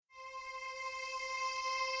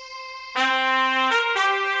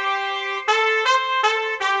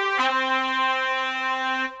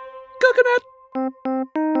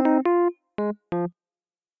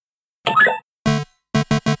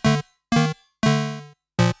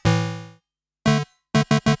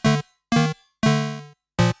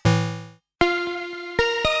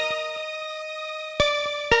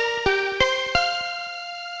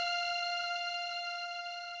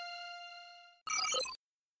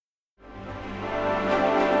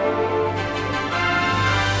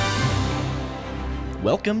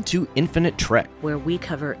Welcome to Infinite Trek, where we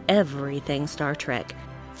cover everything Star Trek.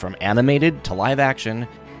 from animated to live action,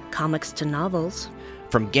 Comics to novels.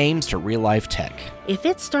 from games to real-life tech. If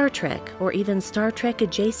it's Star Trek, or even Star Trek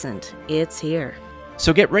adjacent, it's here.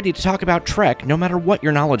 So get ready to talk about Trek no matter what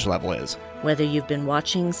your knowledge level is. Whether you've been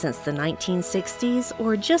watching since the 1960s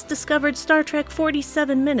or just discovered Star Trek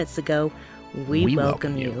 47 minutes ago, we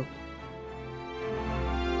welcome you.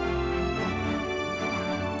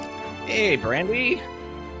 Hey, Brandy.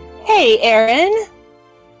 Hey, Aaron. What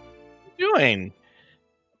are you doing?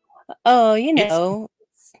 Oh, you know.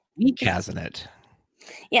 Week, hasn't it?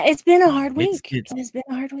 Yeah, it's been a hard week. It's been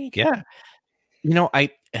a hard week. Yeah. You know, I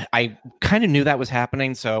kind of knew that was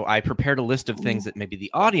happening, so I prepared a list of things that maybe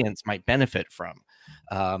the audience might benefit from.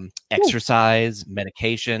 Exercise,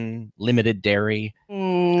 medication, limited dairy,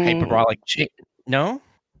 hyperbolic... No?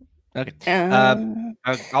 Okay.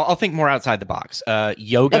 I'll think more outside the box.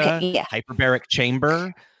 Yoga, Okay, yeah. hyperbaric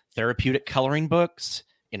chamber, therapeutic coloring books,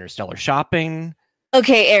 interstellar shopping.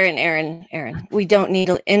 Okay, Aaron. We don't need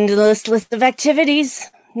an endless list of activities.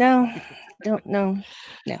 No. Okay,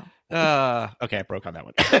 I broke on that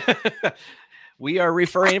one. We are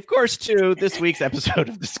referring, of course, to this week's episode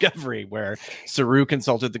of Discovery, where Saru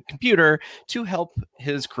consulted the computer to help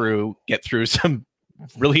his crew get through some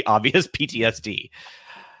really obvious PTSD.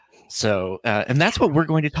 So, and that's what we're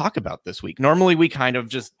going to talk about this week. Normally, we kind of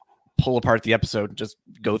just pull apart the episode and just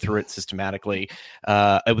go through it systematically.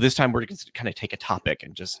 This time, we're going to kind of take a topic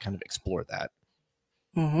and just kind of explore that.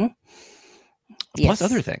 Mm-hmm. Plus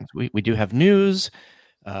other things. We do have news.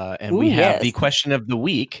 And we have the question of the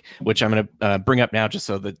week, which I'm going to bring up now just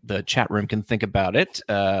so that the chat room can think about it.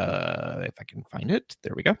 If I can find it.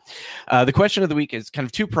 There we go. The question of the week is kind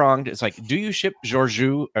of two-pronged. It's like, do you ship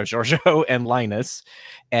Giorgio and Linus?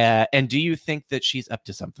 And do you think that she's up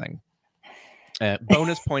to something?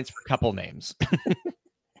 Bonus points for couple names.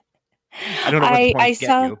 I don't know what the points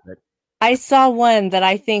get you, but... I saw one that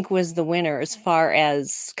I think was the winner as far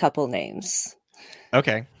as couple names.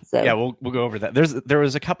 Okay. So. Yeah, we'll go over that. There was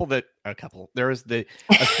a few of them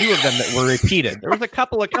that were repeated. There was a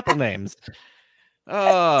couple names.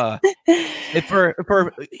 For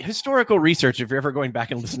historical research, if you're ever going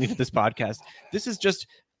back and listening to this podcast, this is just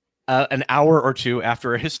an hour or two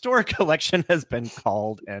after a historic election has been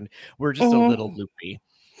called, and we're just a little loopy.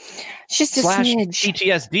 It's just a smidge.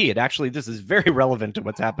 PTSD. This is very relevant to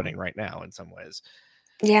what's happening right now in some ways.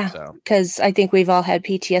 Yeah, because I think we've all had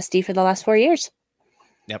PTSD for the last 4 years.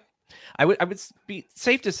 Yep. I would be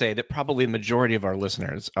safe to say that probably the majority of our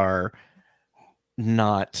listeners are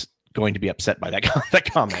not going to be upset by that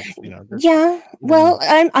comment. Yeah. Well,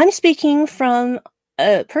 I'm speaking from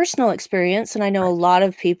a personal experience, and I know a lot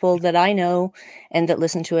of people that I know and that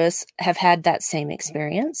listen to us have had that same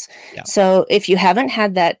experience. Yeah. So if you haven't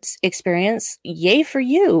had that experience, yay for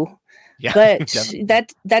you. Yeah, but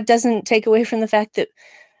that doesn't take away from the fact that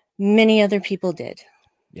many other people did.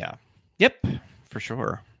 Yeah. Yep. For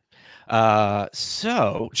sure.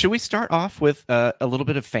 So should we start off with a little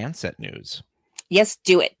bit of fan set news? Yes,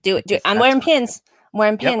 do it. I'm wearing pins.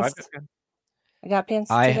 I got pins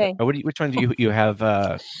today. Which one do you have?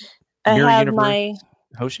 I have Universe my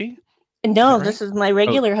Hoshi? No, this is my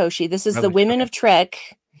regular Hoshi. This is the Women of Trek,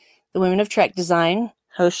 the Women of Trek design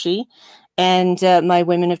Hoshi, and my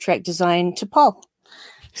Women of Trek design to Paul.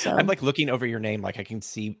 So I'm like looking over your name, like I can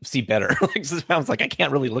see better. It sounds like I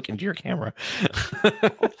can't really look into your camera.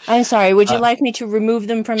 I'm sorry. Would you like me to remove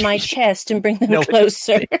them from my chest and bring them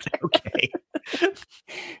closer? Okay.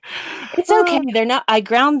 It's okay. They're not. I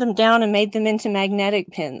ground them down and made them into magnetic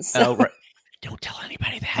pins. So. Oh, right. Don't tell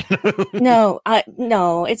anybody that. No.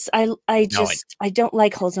 It's I don't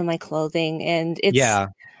like holes in my clothing, and it's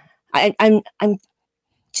I'm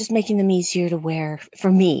just making them easier to wear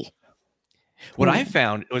for me. What I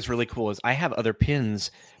found was really cool is I have other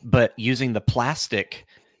pins, but using the plastic,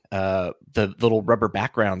 the little rubber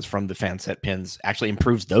backgrounds from the fan set pins actually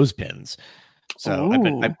improves those pins. So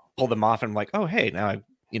I pull them off and I'm like, oh, hey, now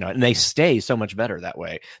and they stay so much better that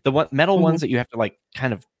way. The metal ones that you have to like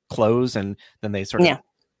kind of close and then they sort of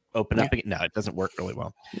open up again. No, it doesn't work really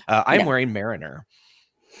well. I'm wearing Mariner.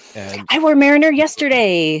 And I wore Mariner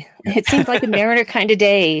yesterday. It seemed like a Mariner kind of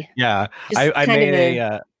day. Yeah, I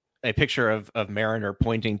made a picture of Mariner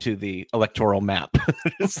pointing to the electoral map.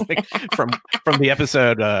 It's like from the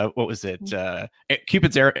episode, what was it?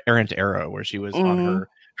 Cupid's Errant Arrow, where she was on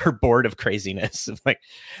her board of craziness. Of like,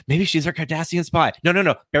 maybe she's our Cardassian spy.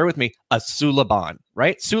 No. Bear with me. A Suliban,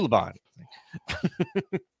 right? Suliban.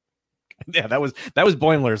 Yeah, that was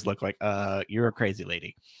Boimler's look like. You're a crazy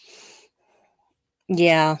lady.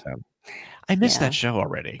 Yeah. So, I missed that show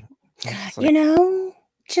already. Like,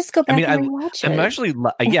 Just go back and watch it. I'm actually,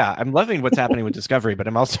 I'm loving what's happening with Discovery, but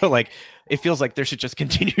I'm also like, it feels like there should just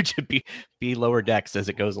continue to be Lower Decks as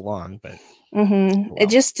it goes along. But it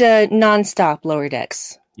just nonstop Lower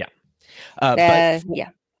Decks. Yeah.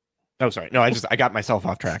 Oh, sorry. No, I got myself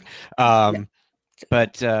off track.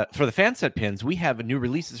 But for the fan set pins, we have new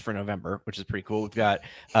releases for November, which is pretty cool. We've got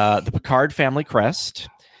the Picard family crest.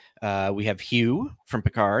 We have Hugh from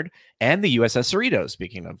Picard and the USS Cerritos,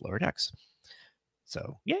 speaking of Lower Decks.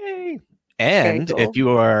 So, yay. And cool. if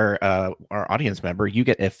you are our audience member, you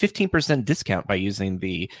get a 15% discount by using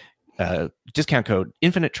the discount code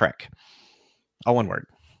Infinite Trek. All one word.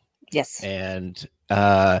 Yes. And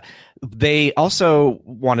they also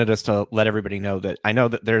wanted us to let everybody know that I know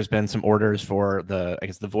that there's been some orders for the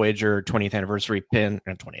Voyager 20th anniversary pin,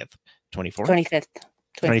 20th, 24th?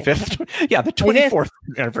 25th. Yeah, the 24th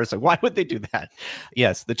anniversary. Why would they do that?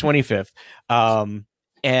 Yes, the 25th.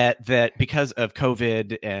 That because of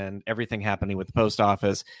COVID and everything happening with the post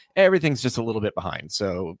office, everything's just a little bit behind.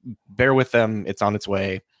 So bear with them. It's on its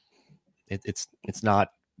way. It's not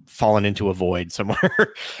fallen into a void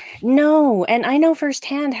somewhere. No, and I know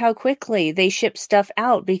firsthand how quickly they ship stuff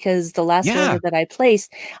out, because the last order that I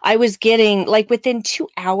placed, I was getting, like, within 2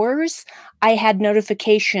 hours, I had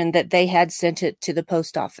notification that they had sent it to the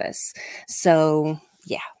post office. So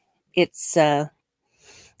yeah, it's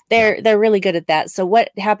they're really good at that. So what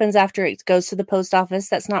happens after it goes to the post office,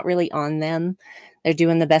 that's not really on them. They're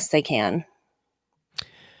doing the best they can.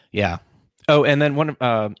 Yeah. Oh, and then one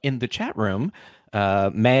in the chat room,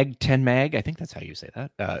 Mag 10 Mag, I think that's how you say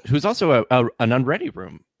that, who's also an Unready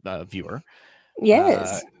Room viewer.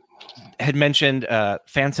 Yes. Had mentioned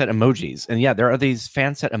fan set emojis. And yeah, there are these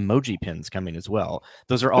fan set emoji pins coming as well.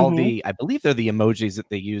 Those are all I believe they're the emojis that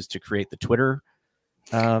they use to create the Twitter.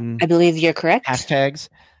 I believe you're correct. Hashtags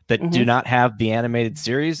that do not have the animated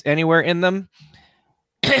series anywhere in them.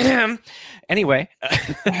 Anyway.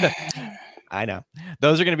 I know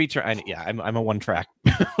those are going to be. I'm a one track.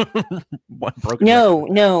 Broken.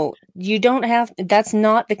 No, you don't have. That's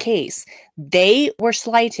not the case. They were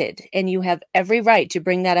slighted, and you have every right to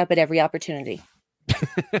bring that up at every opportunity.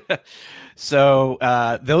 So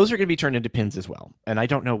those are going to be turned into pins as well, and I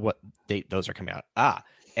don't know what date those are coming out.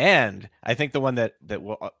 And I think the one that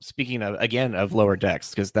will, speaking of again of Lower Decks,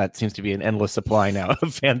 because that seems to be an endless supply now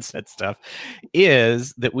of fan set stuff,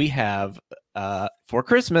 is that we have for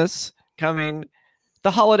Christmas coming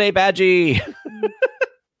the holiday badgie.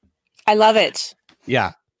 I love it.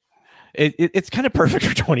 Yeah, it's kind of perfect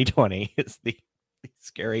for 2020. It's the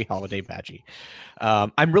scary holiday badgie.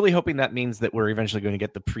 I'm really hoping that means that we're eventually going to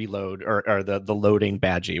get the preload or the loading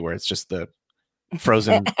badgie, where it's just the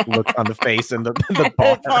frozen look on the face and the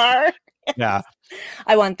bar. Yeah,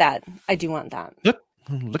 I want that. I do want that.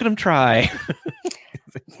 Look at him try.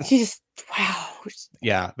 Just wow.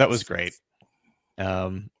 Yeah, that was great.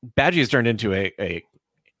 Badgie has turned into a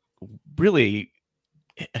really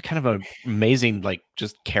a kind of an amazing, like,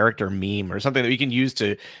 just character meme or something that we can use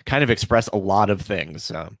to kind of express a lot of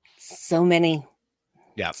things. So many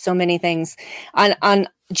things on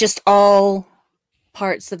just all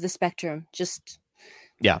parts of the spectrum. Just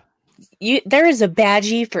there is a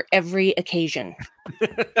badgie for every occasion.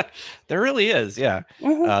 There really is. Yeah.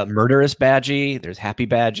 Murderous badgie. There's happy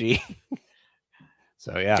badgie.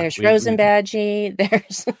 So yeah, there's frozen badgie.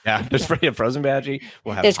 There's frozen badgie.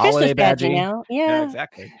 We'll have there's holiday Christmas badgie now. Yeah,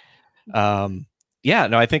 exactly.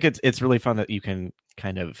 No, I think it's really fun that you can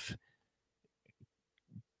kind of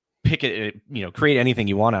pick it, create anything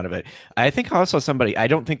you want out of it. I think I saw somebody. I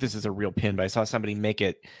don't think this is a real pin, but I saw somebody make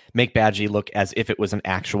badgie look as if it was an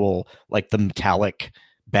actual, like, the metallic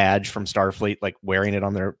badge from Starfleet, like wearing it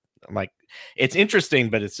on their. I'm like, it's interesting,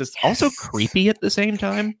 but it's just also creepy at the same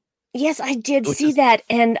time. Yes, I did see that,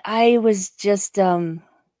 and I was just I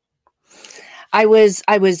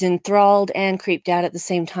was enthralled and creeped out at the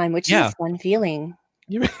same time, which is a fun feeling.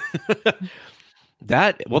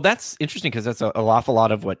 That's interesting, because that's an awful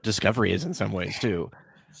lot of what Discovery is in some ways too.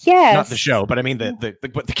 Yes, not the show, but I mean the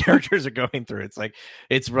what the characters are going through.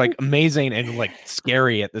 It's like amazing and like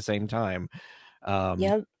scary at the same time.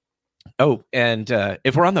 Yep. Oh, and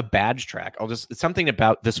if we're on the badge track, something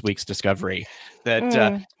about this week's Discovery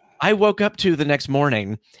that I woke up to the next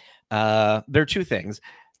morning. There are two things.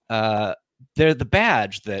 They're the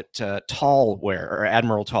badge that Tall or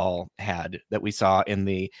Admiral Tall had, that we saw in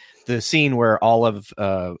the scene where all of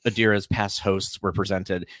Adira's past hosts were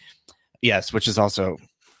presented. Yes, which is also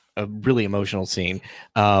a really emotional scene.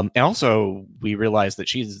 And also we realized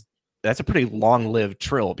that that's a pretty long-lived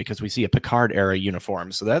Trill, because we see a Picard era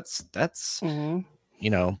uniform. So that's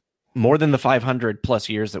more than the 500 plus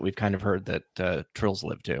years that we've kind of heard that Trills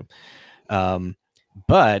live to.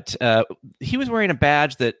 But he was wearing a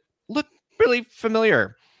badge that looked really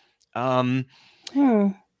familiar. When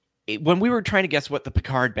we were trying to guess what the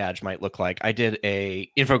Picard badge might look like, I did a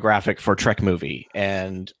infographic for Trek Movie,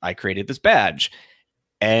 and I created this badge.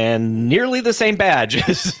 And nearly the same badge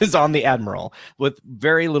is on the Admiral with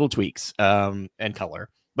very little tweaks and color.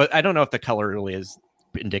 But I don't know if the color really is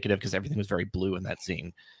indicative because everything was very blue in that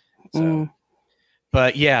scene. So,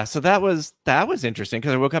 but yeah, so that was interesting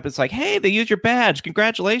because I woke up. It's like, hey, they used your badge.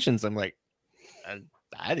 Congratulations. I'm like,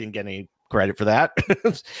 I didn't get any credit for that.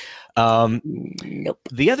 Nope.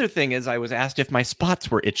 The other thing is I was asked if my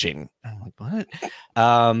spots were itching. I'm like,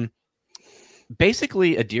 what?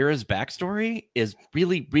 Basically, Adira's backstory is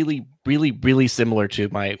really, really, really, really similar to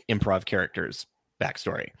my improv character's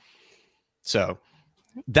backstory. So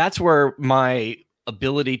that's where my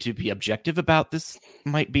ability to be objective about this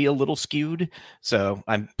might be a little skewed. So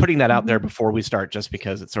I'm putting that out there before we start, just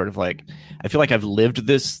because it's sort of like, I feel like I've lived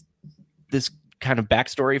this kind of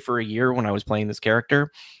backstory for a year when I was playing this character.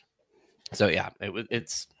 So yeah,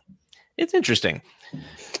 it's interesting.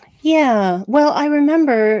 Yeah. Well, I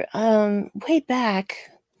remember way back,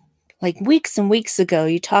 like weeks and weeks ago,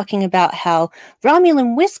 you talking about how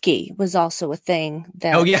Romulan whiskey was also a thing.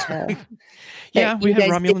 That, oh, yeah. Yeah, we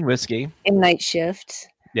had Romulan whiskey. In Night Shift.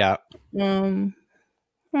 Yeah. And,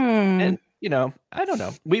 you know, I don't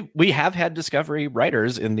know. We have had Discovery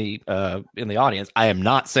writers in the audience. I am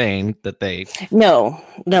not saying that they... No,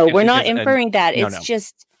 we're not inferring that. It's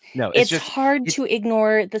just... No, it's just hard to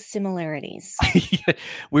ignore the similarities.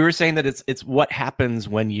 We were saying that it's what happens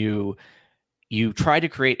when you try to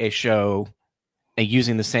create a show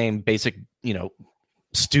using the same basic, you know,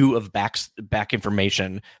 stew of back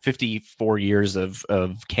information, 54 years of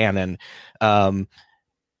canon,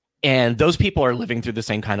 and those people are living through the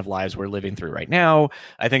same kind of lives we're living through right now.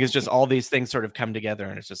 I think it's just all these things sort of come together,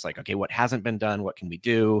 and it's just like, okay, what hasn't been done? What can we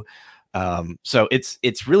do? So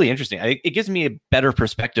it's really interesting. It gives me a better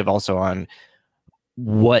perspective also on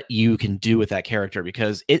what you can do with that character,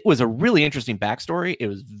 because it was a really interesting backstory. It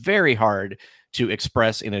was very hard to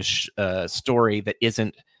express in a story that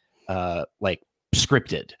isn't like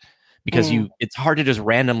scripted, because it's hard to just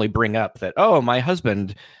randomly bring up that, oh, my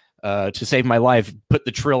husband to save my life put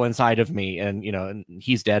the Trill inside of me, and you know, and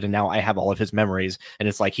he's dead, and now I have all of his memories, and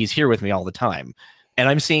it's like he's here with me all the time. And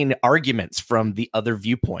I'm seeing arguments from the other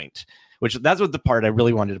viewpoint, which that's what the part I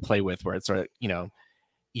really wanted to play with, where it's sort of, you know,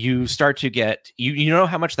 you start to get, you know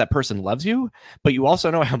how much that person loves you, but you also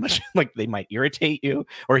know how much like they might irritate you,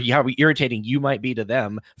 or how irritating you might be to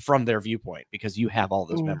them from their viewpoint, because you have all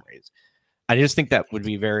those memories. I just think that would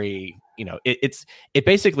be very, you know, it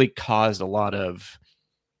basically caused a lot of,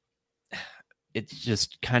 it's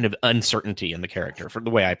just kind of uncertainty in the character for the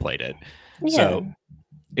way I played it. Yeah. So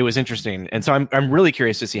it was interesting, and so I'm really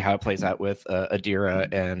curious to see how it plays out with Adira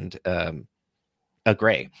and a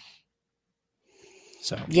Gray.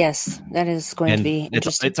 So yes, that is going to be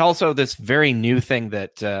interesting. It's also this very new thing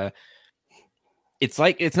that it's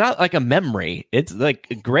like, it's not like a memory. It's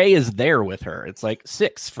like Gray is there with her. It's like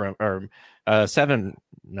 6 from, or 7.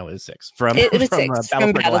 No, it was 6 from. It was 6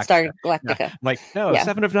 from Battlestar Galactica. Yeah. I'm like, no,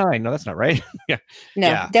 7 of 9. No, that's not right. Yeah,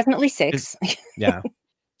 no, definitely 6. Yeah.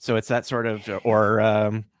 So it's that sort of,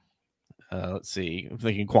 or let's see, I'm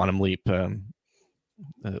thinking Quantum Leap. Yeah.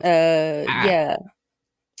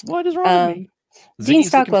 What is wrong with me? Dean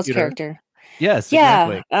Stockwell's character. Yes.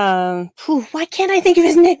 Yeah. Exactly. Why can't I think of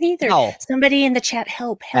his name either? Al. Somebody in the chat,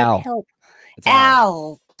 help. It's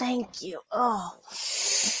Al. Thank you. Oh,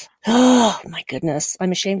 my goodness.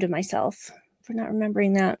 I'm ashamed of myself for not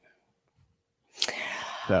remembering that.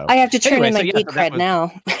 So, I have to turn in my geek cred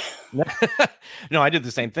now. No, I did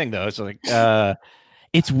the same thing though. So like,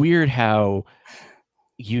 it's weird how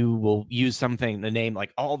you will use something, the name,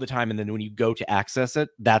 like all the time, and then when you go to access it,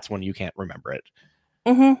 that's when you can't remember it.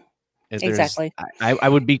 Exactly. I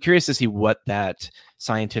would be curious to see what that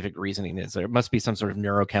scientific reasoning is. There must be some sort of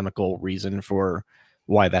neurochemical reason for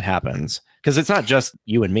why that happens, because it's not just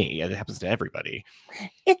you and me. It happens to everybody.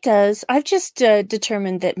 It does. I've just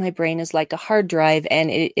determined that my brain is like a hard drive, and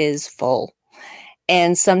it is full.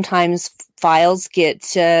 And sometimes files get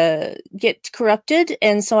corrupted,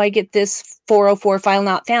 and so I get this 404 file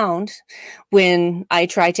not found when I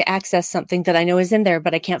try to access something that I know is in there,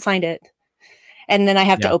 but I can't find it. And then I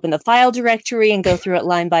have to open the file directory and go through it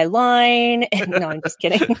line by line. And, no, I'm just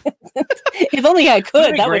kidding. If only I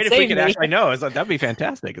could, that would save me. Actually, no, that'd be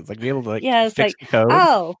fantastic. It's like be able to it's fix like, the code.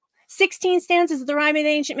 Oh, 16 stanzas of the Rime of the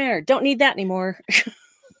Ancient Mariner. Don't need that anymore.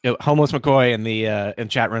 Homeless McCoy in the in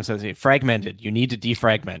chat room says fragmented. You need to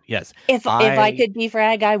defragment. Yes. If I could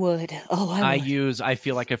defrag, I would. I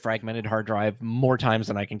feel like a fragmented hard drive more times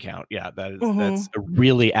than I can count. Yeah, that's a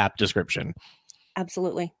really apt description.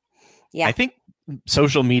 Absolutely. Yeah. I think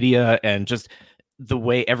social media and just the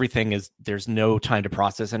way everything is, there's no time to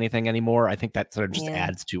process anything anymore. I think that sort of just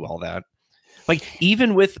adds to all that. Like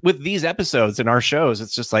even with these episodes in our shows,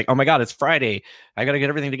 it's just like, oh my God, it's Friday. I got to get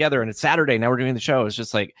everything together, and it's Saturday. Now we're doing the show. It's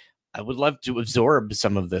just like, I would love to absorb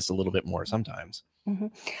some of this a little bit more sometimes. Mm-hmm.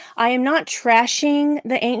 I am not trashing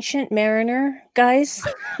The Ancient Mariner, guys.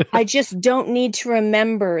 I just don't need to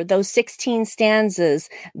remember those 16 stanzas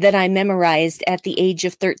that I memorized at the age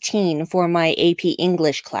of 13 for my AP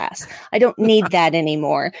English class. I don't need that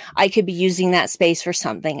anymore. I could be using that space for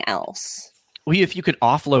something else. Well, if you could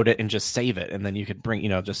offload it and just save it, and then you could bring,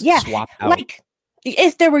 just swap out. Like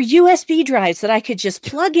if there were USB drives that I could just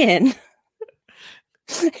plug in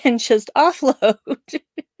and just offload.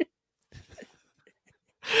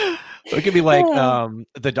 It could be like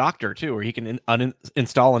the Doctor too, where he can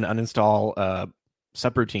install and uninstall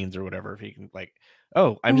subroutines or whatever. If he can, like,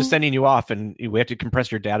 oh, I'm just sending you off, and we have to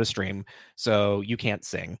compress your data stream, so you can't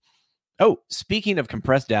sing. Oh, speaking of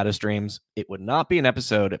compressed data streams, it would not be an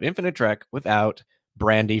episode of Infinite Trek without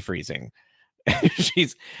Brandy freezing.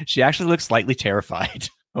 She actually looks slightly terrified.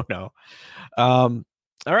 Oh no. All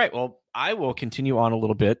right. Well, I will continue on a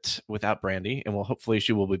little bit without Brandy, and hopefully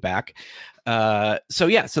she will be back. So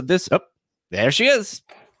this. Oh, there she is.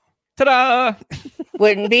 Ta-da!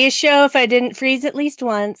 Wouldn't be a show if I didn't freeze at least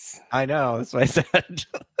once. I know. That's what I said.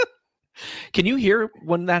 Can you hear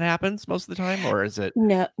when that happens most of the time, or is it?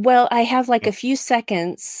 No. Well, I have like a few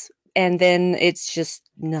seconds, and then it's just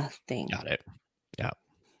nothing. Got it. Yeah.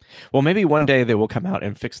 Well, maybe one day they will come out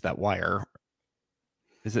and fix that wire.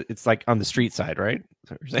 It's like on the street side, right?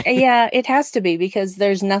 Yeah, it has to be, because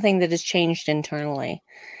there's nothing that has changed internally.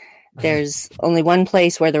 There's only one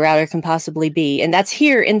place where the router can possibly be, and that's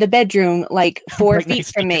here in the bedroom, like 4 right feet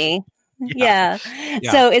from me. Yeah.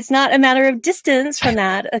 So it's not a matter of distance from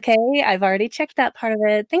that. Okay. I've already checked that part of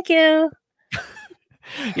it. Thank you.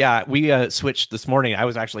 Yeah. We switched this morning. I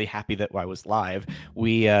was actually happy that I was live.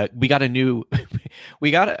 We got a new,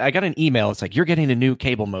 I got an email. It's like, you're getting a new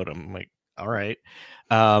cable modem. I'm like, all right.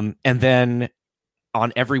 And then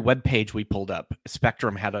on every web page we pulled up,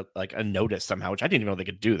 Spectrum had a notice somehow, which I didn't even know they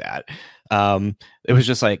could do that. It was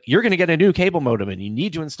just like, you're going to get a new cable modem and you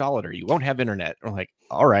need to install it or you won't have internet. I'm like,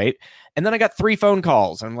 all right. And then I got 3 phone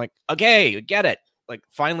calls. I'm like, okay, get it. Like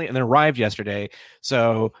finally, and then arrived yesterday.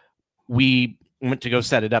 So we went to go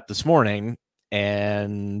set it up this morning,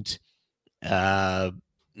 and I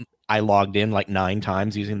logged in like 9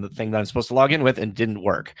 times using the thing that I'm supposed to log in with, and didn't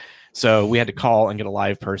work. So we had to call and get a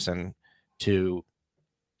live person to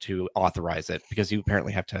authorize it, because you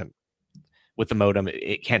apparently have to, with the modem,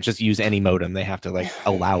 it can't just use any modem. They have to like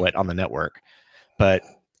allow it on the network. But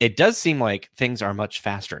it does seem like things are much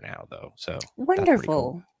faster now, though. So wonderful.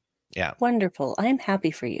 Cool. Yeah. Wonderful. I'm happy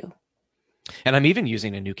for you. And I'm even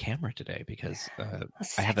using a new camera today, because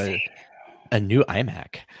I have a new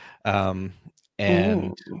iMac.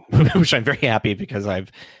 And which I'm very happy, because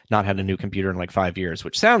I've not had a new computer in like 5 years,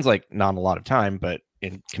 which sounds like not a lot of time, but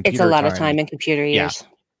in computer it's a lot of time in computer years.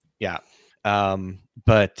 Yeah.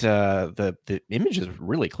 But the image is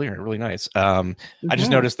really clear and really nice. I just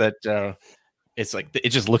noticed that it's like, it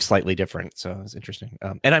just looks slightly different. So it's interesting.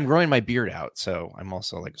 And I'm growing my beard out, so I'm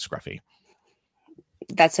also like scruffy.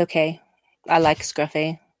 That's okay. I like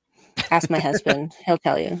scruffy. Ask my husband. He'll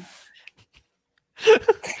tell you.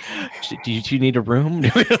 Do you need a room?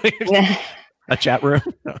 A chat room?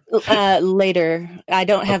 Later. I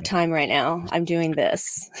don't have time right now. I'm doing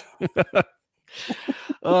this.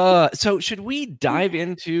 So should we dive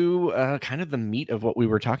into kind of the meat of what we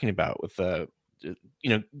were talking about with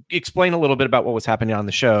explain a little bit about what was happening on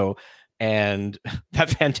the show and that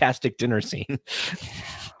fantastic dinner scene?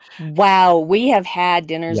 Wow, we have had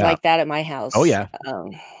dinners like that at my house. Oh yeah.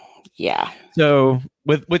 Yeah. So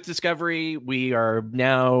with Discovery, we are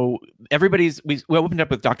now we opened up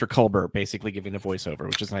with Dr. Culber basically giving a voiceover,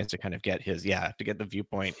 which is nice to kind of get to get the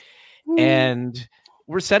viewpoint. And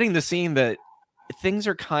we're setting the scene that things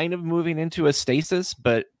are kind of moving into a stasis,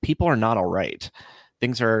 but people are not all right.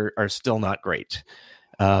 Things are still not great.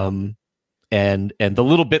 And the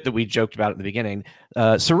little bit that we joked about at the beginning,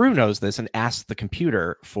 Saru knows this and asks the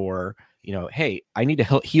computer for, hey, I need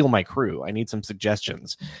to heal my crew. I need some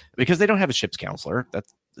suggestions, because they don't have a ship's counselor.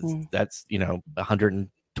 That's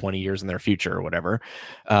 120 years in their future or whatever.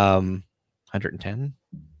 110.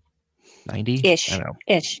 90 ish. I don't know.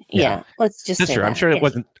 Yeah. Let's just that's say true. that. I'm sure it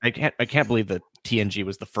wasn't. I can't believe that TNG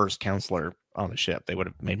was the first counselor on the ship. They would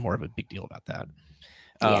have made more of a big deal about that.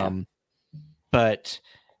 But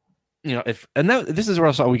this is where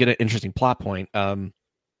also we get an interesting plot point.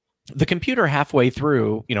 The computer halfway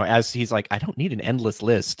through, as he's like, I don't need an endless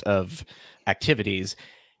list of activities,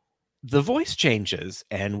 the voice changes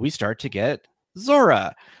and we start to get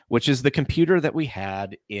Zora, which is the computer that we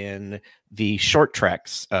had in the short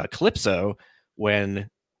treks Calypso, when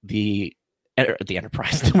the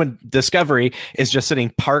Enterprise, when Discovery is just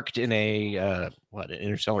sitting parked in an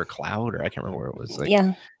interstellar cloud, or I can't remember where it was.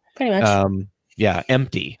 Pretty much.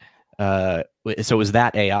 Empty. So it was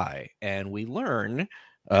that AI, and we learn,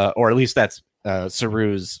 or at least that's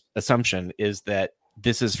Saru's assumption, is that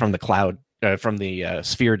this is from the cloud, from the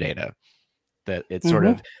sphere data. That it's sort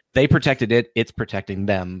of, they protected it, it's protecting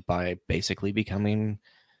them by basically becoming,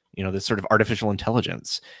 this sort of artificial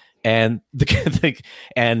intelligence. And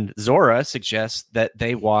and Zora suggests that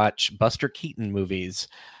they watch Buster Keaton movies,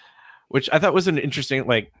 which I thought was an interesting,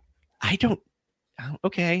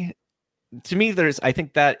 okay. To me, I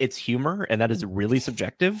think that it's humor, and that is really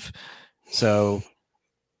subjective. So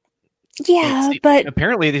but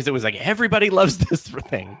apparently it was like everybody loves this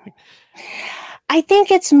thing. I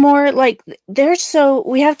think it's more like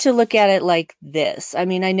we have to look at it like this. I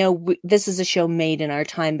mean, I know this is a show made in our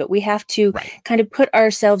time, but we have to kind of put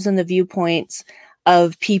ourselves in the viewpoints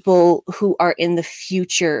of people who are in the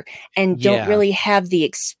future and don't really have the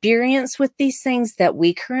experience with these things that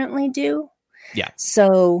we currently do. Yeah.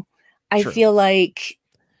 So I feel like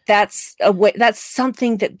that's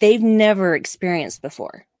something that they've never experienced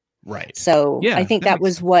before. Right. So I think that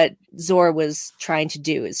was what Zora was trying to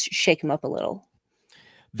do, is shake him up a little.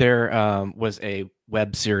 There was a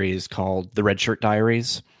web series called The Red Shirt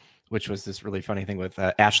Diaries, which was this really funny thing with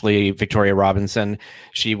Ashley Victoria Robinson.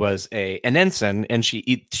 She was an ensign, and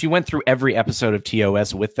she went through every episode of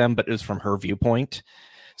TOS with them, but it was from her viewpoint.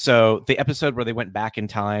 So the episode where they went back in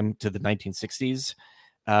time to the 1960s,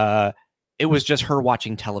 it was just her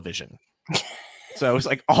watching television. So it was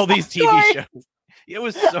like all these TV shows. It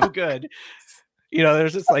was so good.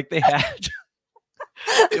 There's just like they had.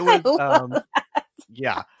 It was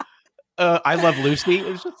I Love Lucy. It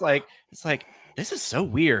was just like, it's like, this is so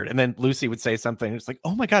weird. And then Lucy would say something. It's like,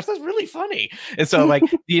 oh my gosh, that's really funny. And so like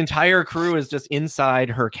the entire crew is just inside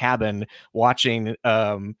her cabin watching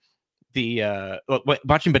watching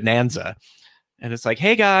Bonanza. And it's like,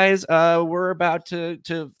 hey guys, we're about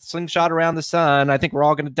to slingshot around the sun. I think we're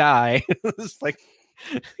all gonna die. It's like,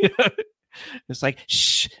 it's like,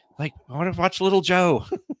 shh, like I want to watch Little Joe.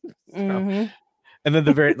 And then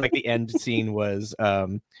the end scene was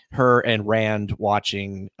her and Rand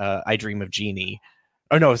watching I Dream of Jeannie.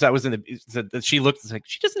 Oh no, that was she looked like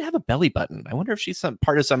she doesn't have a belly button. I wonder if she's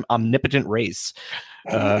part of some omnipotent race.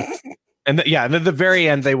 And then the very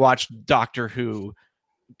end they watched Doctor Who,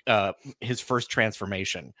 his first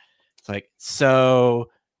transformation. It's like, so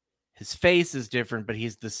his face is different, but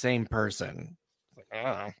he's the same person.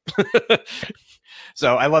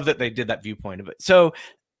 So I love that they did that viewpoint of it. So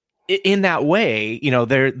in that way,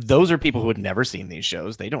 those are people who had never seen these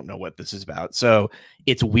shows. They don't know what this is about. So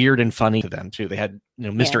it's weird and funny to them too. They had,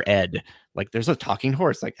 Mr. Ed, like there's a talking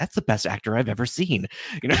horse. Like that's the best actor I've ever seen.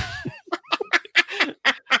 I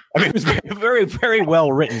mean, it was very, very, very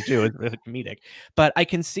well written too. It's really comedic, but I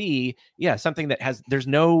can see, something that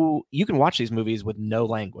you can watch these movies with no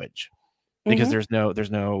language because there's no,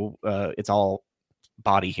 it's all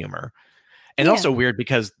body humor. And also weird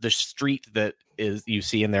because the street that you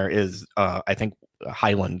see in there is, I think,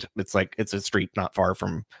 Highland. It's like it's a street not far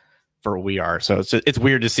from where we are. So it's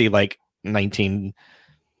weird to see like 19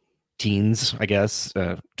 teens, I guess,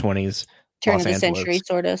 20s, turn of the century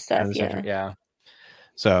sort of stuff. Yeah.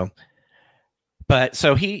 So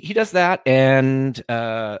he does that, and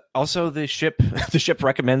also the ship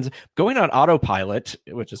recommends going on autopilot,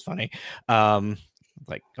 which is funny.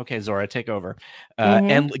 Like, okay, Zora, take over,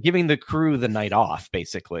 and giving the crew the night off,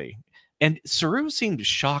 basically. And Saru seemed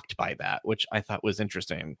shocked by that, which I thought was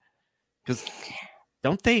interesting, because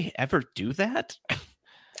don't they ever do that?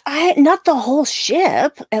 Not the whole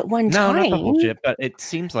ship at one time. No, not the whole ship, but it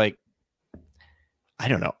seems like, I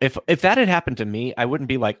don't know. If that had happened to me, I wouldn't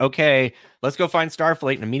be like, okay, let's go find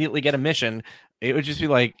Starfleet and immediately get a mission. It would just be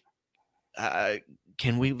like,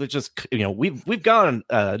 can we just, we've gone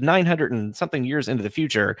 900 and something years into the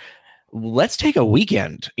future. Let's take a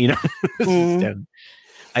weekend,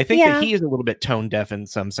 I think that he is a little bit tone deaf in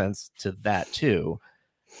some sense to that too.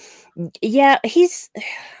 Yeah, he's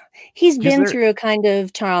been through a kind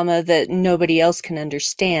of trauma that nobody else can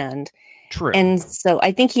understand. True. And so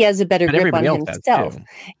I think he has a better grip on himself.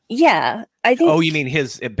 Yeah. I think. Oh, you mean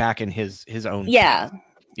back in his own past.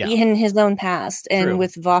 In his own past. And True.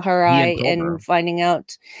 with Vaharai and finding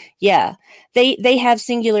out. Yeah. They have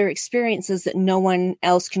singular experiences that no one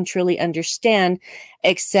else can truly understand,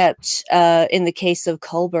 except in the case of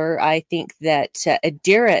Culber, I think that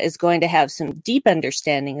Adira is going to have some deep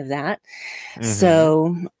understanding of that. Mm-hmm.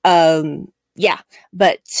 So,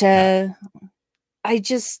 but I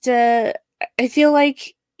just, I feel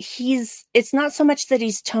like it's not so much that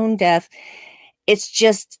he's tone deaf. It's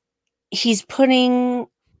just, he's putting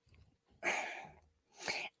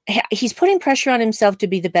pressure on himself to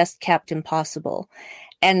be the best captain possible.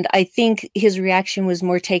 And I think his reaction was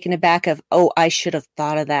more taken aback of, oh, I should have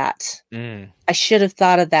thought of that. I should have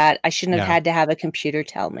thought of that. I shouldn't have had to have a computer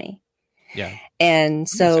tell me. Yeah. And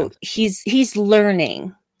so he's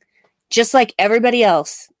learning. Just like everybody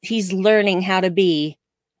else, he's learning how to be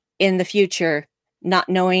in the future, not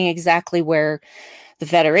knowing exactly where the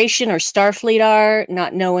Federation or Starfleet are,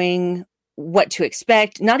 not knowing what to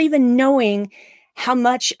expect, not even knowing how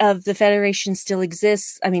much of the Federation still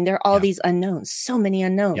exists. I mean, there are all these unknowns, so many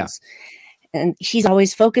unknowns. Yeah. And he's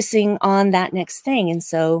always focusing on that next thing. And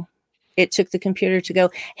so it took the computer to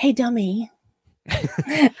go, hey, dummy.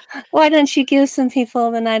 Why don't you give some people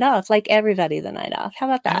the night off, like everybody the night off? How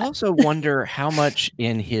about that? I also wonder how much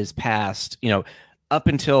in his past, up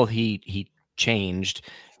until he changed,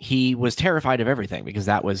 he was terrified of everything because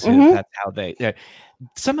that was that's how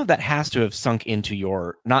some of that has to have sunk into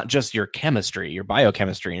your, not just your chemistry, your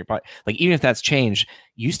biochemistry, and your body. Like, even if that's changed,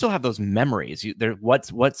 you still have those memories.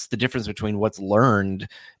 What's the difference between what's learned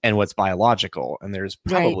and what's biological? And there's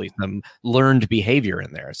probably some learned behavior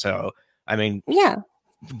in there. So, I mean,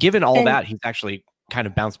 given all that, he's actually kind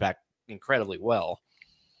of bounced back incredibly well.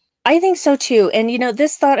 I think so too. And,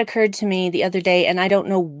 this thought occurred to me the other day, and I don't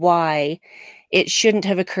know why it shouldn't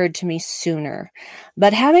have occurred to me sooner.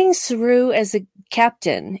 But having Saru as a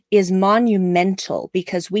captain is monumental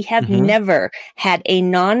because we have never had a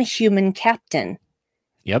non-human captain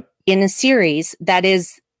in a series that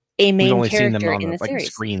is a main character in the series.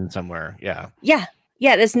 A screen somewhere. Yeah.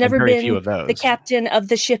 Yeah, there's never been the captain of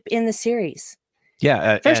the ship in the series.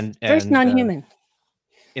 Yeah, first non-human.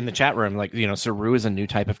 In the chat room, Saru is a new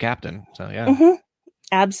type of captain. So yeah,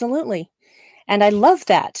 absolutely, and I love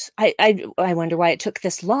that. I wonder why it took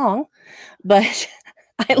this long, but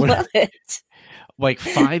I love it. Like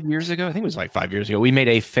 5 years ago, I think it was like 5 years ago, we made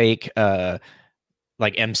a fake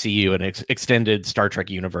MCU, an extended Star Trek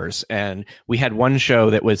universe, and we had one show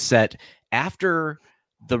that was set after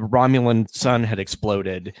the Romulan sun had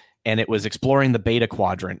exploded, and it was exploring the Beta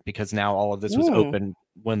Quadrant because now all of this was open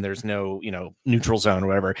when there's no, neutral zone or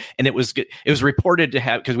whatever. And it was reported to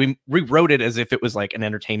have, because we rewrote it as if it was like an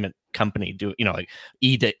entertainment company like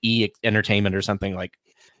E to E Entertainment or something, like,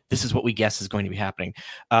 this is what we guess is going to be happening.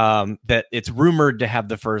 That it's rumored to have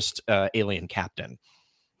the first alien captain.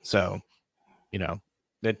 So,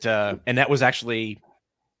 that and that was actually,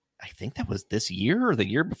 I think that was this year or the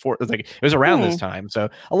year before. It was around this time. So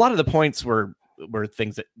a lot of the points were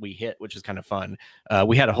things that we hit, which is kind of fun.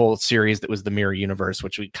 We had a whole series that was the Mirror Universe,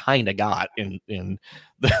 which we kind of got in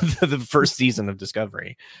the first season of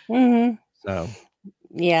Discovery. So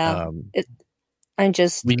yeah,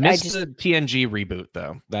 we missed the TNG reboot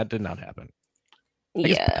though. That did not happen. I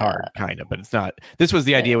guess Picard, kind of, but it's not. This was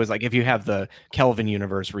the idea, was like, if you have the Kelvin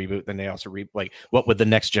universe reboot, then they also what would the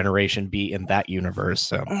next generation be in that universe?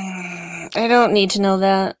 So I don't need to know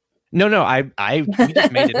that. No, we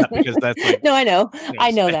just made it up because that's like, no, I know,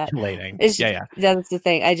 I know that. That's the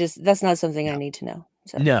thing. That's not something I need to know.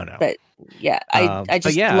 So. No, but I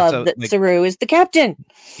just love that Saru is the captain.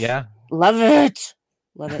 Yeah, love it.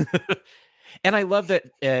 And I love that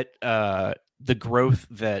the growth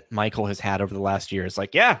that Michael has had over the last year is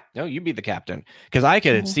like, you be the captain. Because I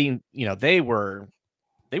could have seen, they were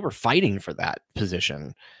fighting for that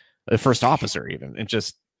position, the first officer even, and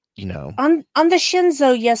just, on the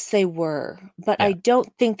Shinzo, yes, they were, but I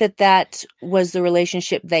don't think that was the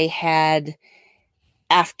relationship they had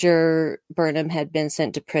after Burnham had been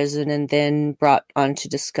sent to prison and then brought onto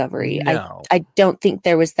Discovery. No. I don't think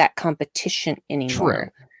there was that competition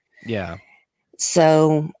anymore. True. Yeah.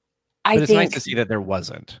 So but it's nice to see that there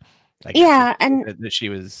wasn't. And that she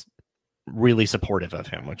was really supportive of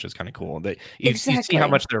him, which is kind of cool. That you see how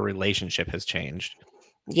much their relationship has changed.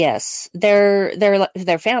 Yes, they're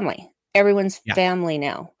family. Everyone's family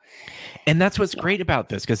now, and that's what's great about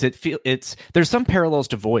this, because there's some parallels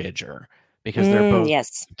to Voyager, because they're both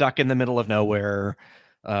stuck in the middle of nowhere,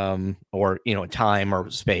 or time or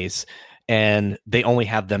space, and they only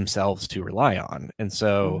have themselves to rely on, and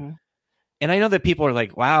so. And I know that people are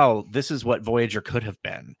like, wow, this is what Voyager could have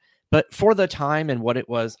been. But for the time and what it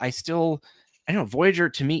was, I don't know, Voyager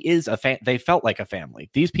to me is they felt like a family.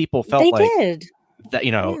 These people felt they like did. That,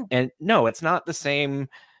 and no, it's not the same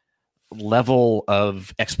level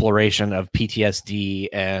of exploration of PTSD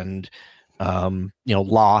and,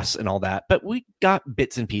 loss and all that. But we got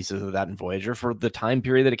bits and pieces of that in Voyager for the time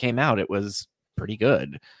period that it came out. It was pretty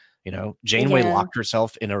good. Janeway locked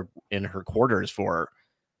herself in her quarters for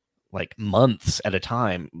like months at a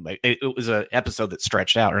time. Like it was an episode that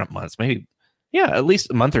stretched out, or not months, maybe, at least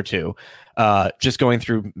a month or two, just going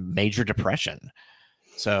through major depression.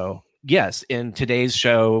 So yes, in today's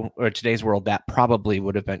show or today's world, that probably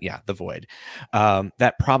would have been, the Void.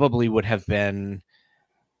 That probably would have been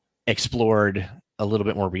explored a little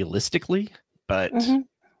bit more realistically, but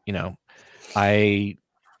I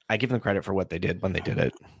give them credit for what they did when they did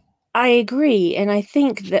it. I agree. And I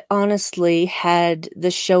think that honestly, had the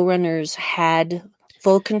showrunners had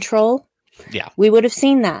full control, we would have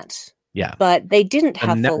seen that. Yeah. But they didn't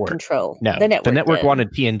have full control. No, the network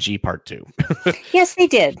wanted TNG Part 2. Yes, they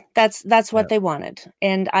did. That's what they wanted.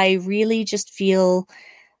 And I really just feel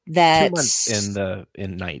that 2 months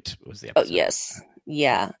in night was the episode. Oh, yes.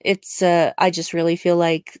 Yeah, it's I just really feel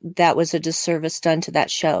like that was a disservice done to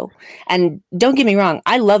that show. And don't get me wrong,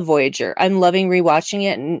 I love Voyager. I'm loving rewatching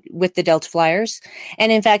it with the Delta Flyers.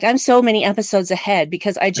 And in fact, I'm so many episodes ahead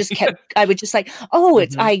because I just kept I would just like,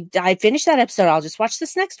 it's I finished that episode, I'll just watch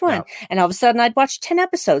this next one. Yeah. And all of a sudden I'd watch 10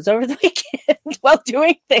 episodes over the weekend while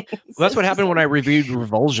doing things. Well, that's what happened when I reviewed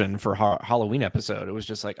Revulsion for Halloween episode. It was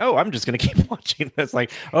just like, I'm just going to keep watching this.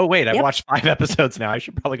 Like, oh wait, I've watched 5 episodes now. I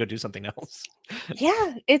should probably go do something else.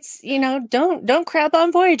 Yeah, it's don't crap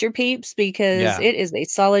on Voyager, peeps, because it is a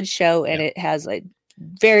solid show and it has a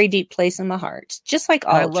very deep place in my heart, just like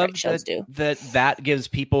all Trek shows do. That gives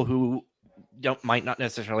people who might not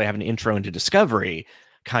necessarily have an intro into Discovery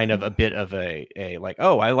kind of a bit of a like,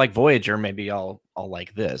 I like Voyager, maybe I'll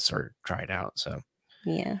like this or try it out. So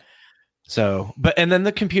yeah. So, and then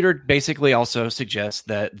the computer basically also suggests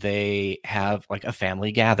that they have like a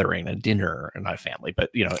family gathering, a dinner, or not a family,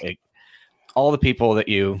 but all the people that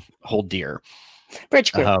you hold dear.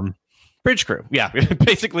 Bridge crew. Bridge crew. Yeah.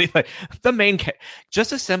 Basically like the main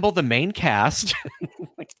just assemble the main cast.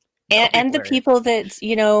 and the people that,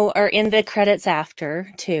 are in the credits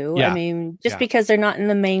after too. Yeah. I mean, just because they're not in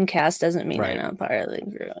the main cast doesn't mean they're not part of the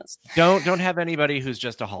crew. Don't have anybody who's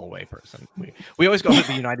just a hallway person. We always call it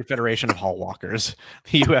the United Federation of Hall Walkers,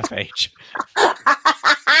 the UFH.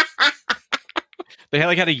 They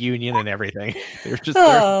had a union and everything. They're just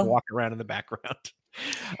there to walk around in the background.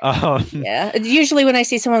 Yeah. Usually when I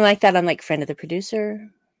see someone like that, I'm like, friend of the producer.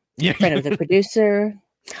 Yeah. Friend of the producer.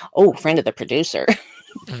 Oh, friend of the producer.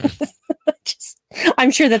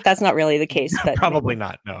 I'm sure that's not really the case. But probably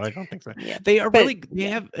not. No, I don't think so. Yeah. They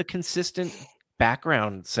have a consistent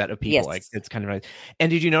background set of people. Yes. Like it's kind of nice. And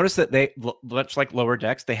did you notice that they, much like Lower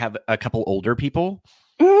Decks, they have a couple older people?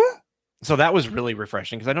 Mm-hmm. So that was really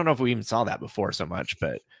refreshing because I don't know if we even saw that before so much,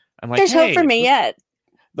 but I'm like, there's hope for me yet.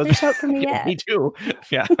 There's hope for me yet. Me too.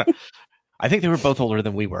 Yeah. I think they were both older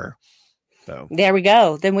than we were. So there we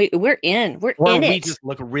go. Then we're in. We're in it. We just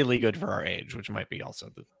look really good for our age, which might be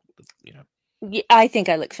also the Yeah, I think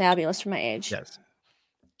I look fabulous for my age. Yes.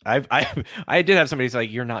 I did have somebody say,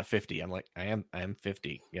 like, you're not 50. I'm like, I am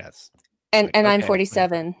 50. Yes. And like, I'm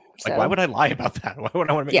 47. Like, why would I lie about that? Why would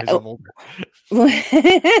I want to make myself older?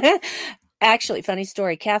 Actually, funny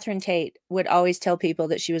story. Catherine Tate would always tell people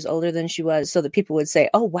that she was older than she was, so that people would say,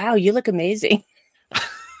 "Oh, wow, you look amazing."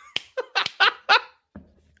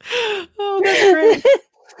 Oh, that's great.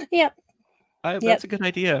 Yep. That's a good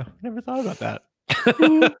idea. I never thought about that.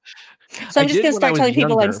 Mm-hmm. So I'm just going to start telling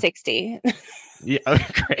people I'm 60. Yeah,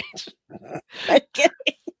 great. I'm kidding.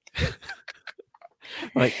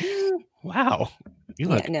 Like, wow, you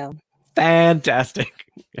look fantastic.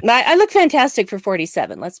 I look fantastic for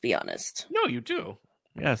 47. Let's be honest. No, you do.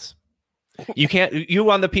 Yes. You can't. You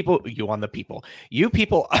people on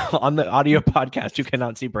the audio podcast who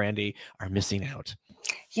cannot see Brandy are missing out.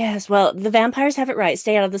 Yes. Well, the vampires have it right.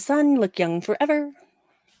 Stay out of the sun. Look young forever.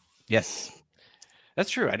 Yes. That's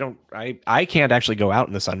true. I can't actually go out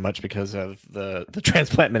in the sun much because of the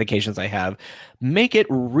transplant medications I have. Make it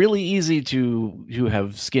really easy to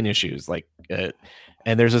have skin issues.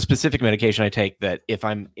 And there's a specific medication I take that if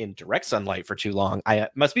I'm in direct sunlight for too long, I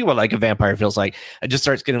must be what like a vampire feels like. It just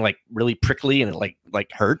starts getting like really prickly and it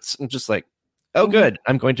like hurts. I'm just like, oh, good.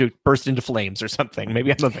 I'm going to burst into flames or something.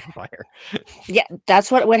 Maybe I'm a vampire. Yeah, that's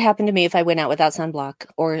what would happen to me if I went out without sunblock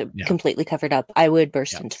or completely covered up. I would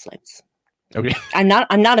burst into flames. Okay. I'm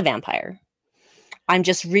not a vampire. I'm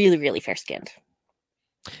just really, really fair skinned.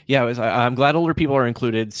 Yeah, I'm glad older people are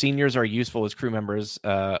included. Seniors are useful as crew members.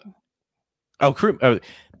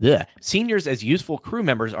 Seniors as useful crew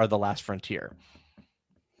members are the last frontier.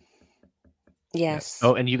 Yes.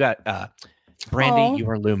 Oh, and you got Brandy, you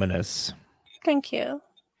are luminous. Thank you.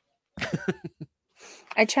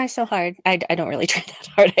 I try so hard. I don't really try that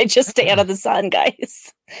hard. I just stay out of the sun,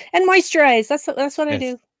 guys, and moisturize. That's what I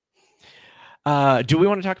do. Do we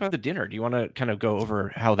want to talk about the dinner? Do you want to kind of go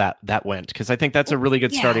over how that went? Because I think that's a really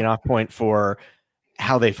good starting off point for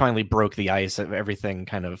how they finally broke the ice of everything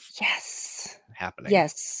kind of happening.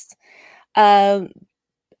 Yes.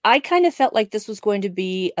 I kind of felt like this was going to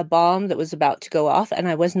be a bomb that was about to go off, and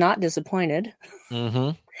I was not disappointed.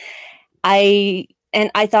 Mm-hmm. I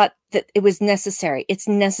thought that it was necessary. It's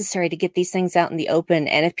necessary to get these things out in the open.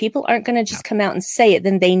 And if people aren't going to just come out and say it,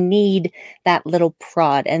 then they need that little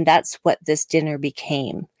prod. And that's what this dinner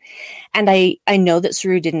became. And I know that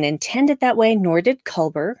Saru didn't intend it that way, nor did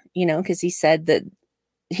Culber, because he said that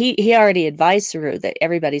he already advised Saru that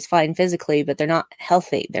everybody's fine physically, but they're not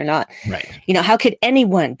healthy. They're not, right. How could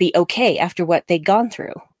anyone be okay after what they'd gone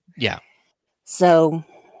through? Yeah. So,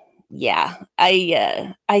 yeah,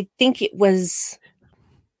 I think it was...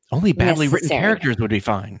 Only badly written characters would be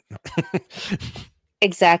fine.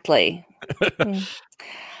 Exactly. That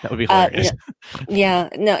would be hilarious.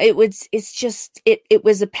 It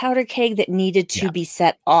was a powder keg that needed to be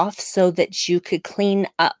set off so that you could clean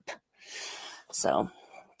up. So,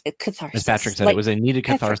 catharsis. As Patrick said, it was a needed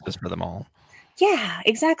catharsis for them all. Yeah,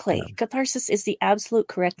 exactly. Yeah. Catharsis is the absolute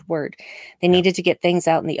correct word. They needed to get things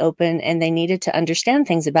out in the open, and they needed to understand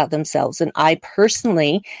things about themselves. And I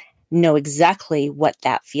personally know exactly what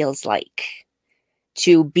that feels like,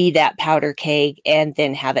 to be that powder keg and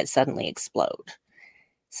then have it suddenly explode.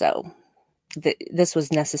 So this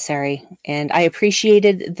was necessary, and I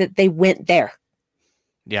appreciated that they went there.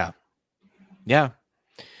 Yeah.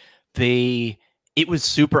 It was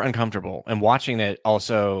super uncomfortable, and watching it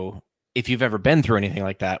also, if you've ever been through anything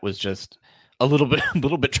like that, was just a little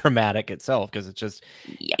bit traumatic itself, because it's just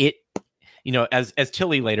as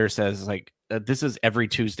Tilly later says, like, this is every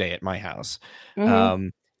Tuesday at my house. Mm-hmm.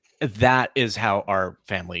 That is how our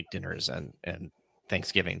family dinners and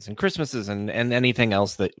Thanksgivings and Christmases and anything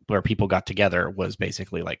else where people got together was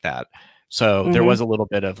basically like that. So there was a little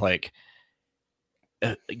bit of like,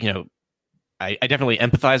 I definitely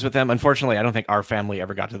empathize with them. Unfortunately, I don't think our family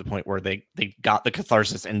ever got to the point where they got the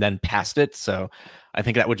catharsis and then passed it. So I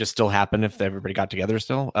think that would just still happen if everybody got together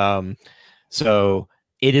still. So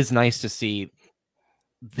it is nice to see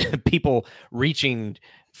people reaching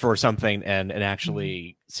for something and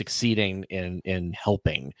actually succeeding in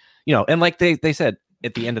helping, and like they said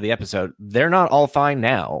at the end of the episode, they're not all fine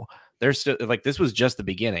now. They're still, like, this was just the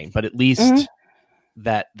beginning, but at least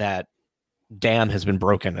that dam has been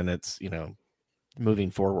broken, and it's,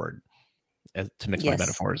 moving forward, to mix my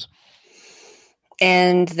metaphors.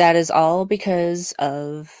 And that is all because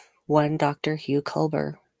of one Dr. Hugh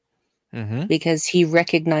Culber. Mm-hmm. Because he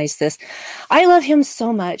recognized this. I love him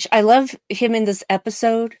so much. I love him in this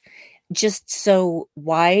episode, just so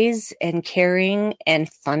wise and caring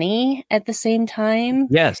and funny at the same time.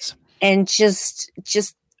 Yes. And just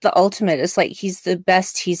the ultimate. It's like he's the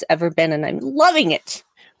best he's ever been, and I'm loving it.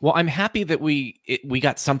 Well, I'm happy that we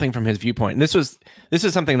got something from his viewpoint. And this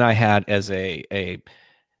is something that I had as a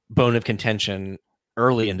bone of contention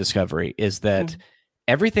early in Discovery, is that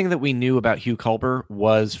everything that we knew about Hugh Culber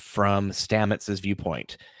was from Stamets's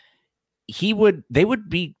viewpoint. They would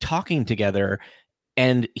be talking together,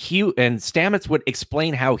 and Stamets would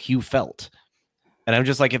explain how Hugh felt. And I'm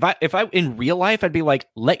just like, if I in real life, I'd be like,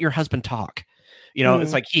 let your husband talk.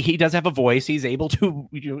 It's like he does have a voice. He's able to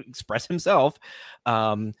express himself.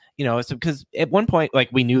 It's because at one point, like,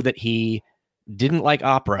 we knew that he didn't like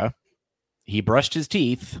opera. He brushed his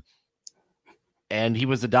teeth, and he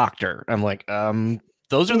was a doctor. I'm like,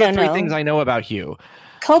 those are the three things I know about Hugh.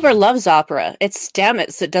 Culber loves opera. It's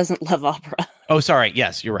Stamets that doesn't love opera. Oh, sorry.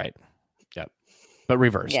 Yes, you're right. Yep. But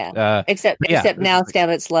reversed. Yeah. Except now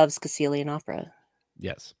Stamets loves Caecilian opera.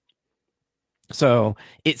 Yes. So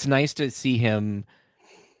it's nice to see him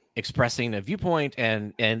expressing a viewpoint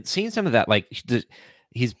and seeing some of that. Like,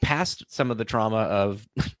 he's past some of the trauma of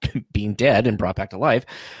being dead and brought back to life.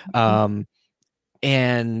 And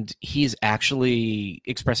he's actually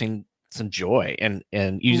expressing some joy, and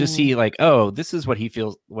you just see, like, oh, this is what he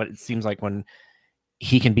feels, what it seems like when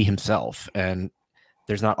he can be himself, and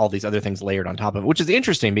there's not all these other things layered on top of it, which is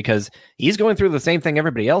interesting because he's going through the same thing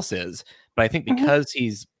everybody else is. But I think because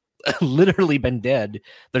he's literally been dead,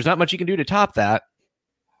 there's not much you can do to top that.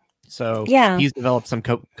 So he's developed some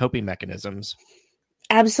coping mechanisms.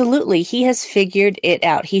 Absolutely. He has figured it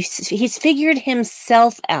out. He's figured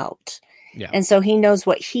himself out. Yeah. And so he knows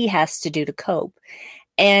what he has to do to cope.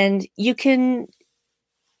 And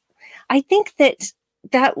I think that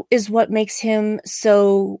is what makes him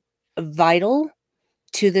so vital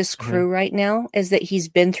to this crew right now, is that he's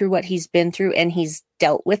been through what he's been through and he's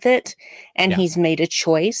dealt with it and he's made a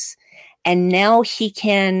choice. And now he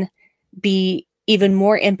can be even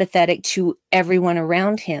more empathetic to everyone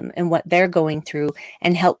around him and what they're going through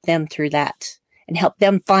and help them through that and help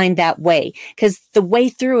them find that way. Because the way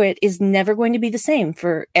through it is never going to be the same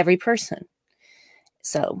for every person.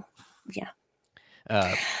 So, yeah.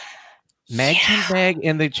 Mag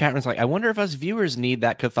in the chat room is like, I wonder if us viewers need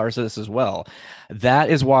that catharsis as well. That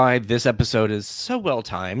is why this episode is so well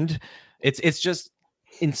timed. It's just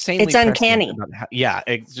insanely. It's uncanny.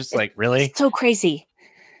 It's just like, really? It's so crazy.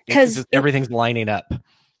 Because everything's lining up.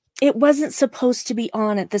 It wasn't supposed to be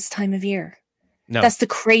on at this time of year. No. That's the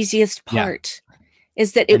craziest part.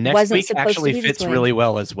 Is that it wasn't supposed to be actually fits really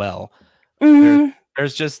well as well. Mm-hmm.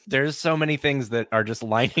 There's so many things that are just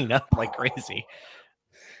lining up like crazy.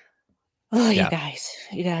 Oh, you guys,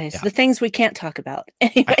 the things we can't talk about.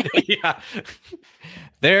 Anyway.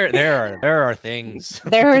 There are things.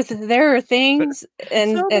 There are things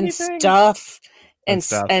and so and things. Stuff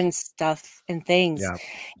and stuff and things.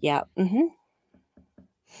 Yeah. Mm-hmm.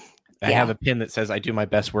 I have a pin that says I do my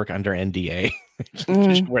best work under NDA.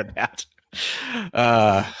 Just wear that.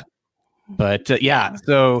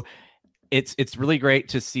 So it's really great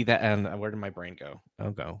to see that. And where did my brain go?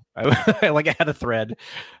 I had a thread.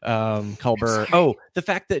 Culber. Oh, the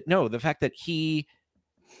fact that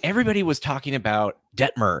everybody was talking about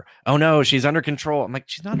Detmer. Oh no, she's under control. I'm like,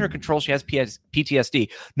 she's not under control. She has PTSD.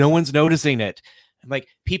 No one's noticing it. I'm like,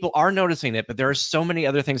 people are noticing it, but there are so many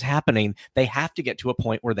other things happening. They have to get to a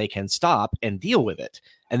point where they can stop and deal with it.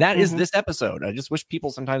 And that is this episode. I just wish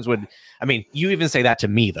people sometimes would. I mean, you even say that to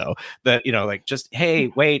me though, that, just,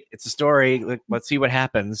 hey, wait, it's a story. Let's see what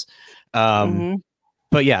happens.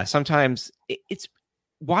 But yeah, sometimes it's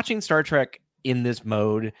watching Star Trek in this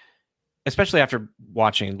mode, especially after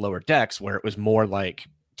watching Lower Decks, where it was more like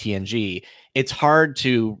TNG. It's hard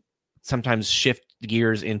to sometimes shift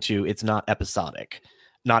gears into it's not episodic.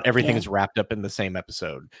 Not everything is wrapped up in the same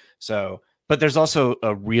episode. So, but there's also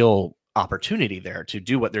a real opportunity there to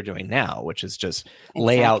do what they're doing now, which is just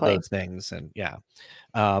lay out those things. And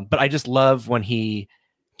but I just love when he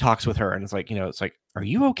talks with her and it's like, are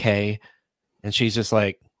you okay? And she's just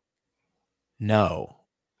like, no,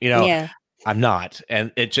 I'm not.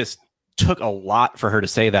 And it just took a lot for her to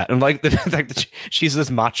say that. And like the fact that she's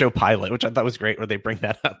this macho pilot, which I thought was great, where they bring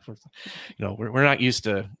that up. We're not used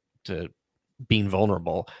to being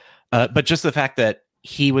vulnerable. But just the fact that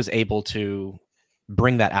he was able to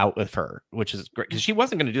bring that out with her, which is great, because she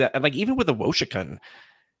wasn't going to do that. And like, even with the Woshikun,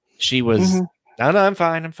 she was, no, I'm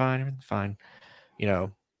fine. Everything's fine.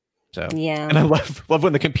 So yeah. And I love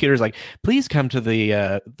when the computer's like, please come to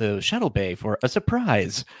the shuttle bay for a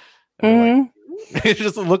surprise.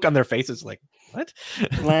 Just a look on their faces like, what?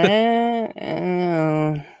 Yeah.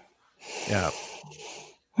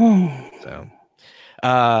 So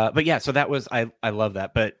but yeah, so that was I love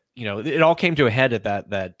that. But it all came to a head at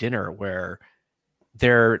that dinner where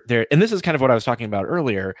they're and this is kind of what I was talking about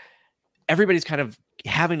earlier. Everybody's kind of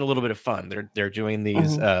having a little bit of fun. They're doing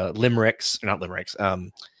these haikus.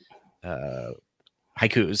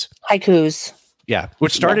 Yeah,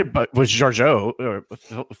 which started but was Georgiou or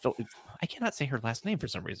I cannot say her last name for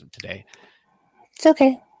some reason today. It's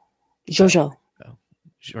okay. Georgiou.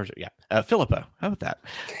 Georgiou, yeah. Philippa. How about that?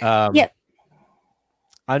 Yep.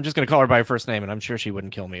 I'm just going to call her by her first name, and I'm sure she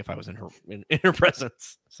wouldn't kill me if I was in her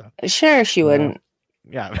presence. So sure, she wouldn't.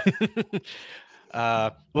 Yeah.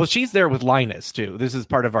 Well, she's there with Linus too. This is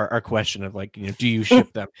part of our question of like, do you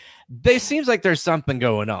ship them? It seems like there's something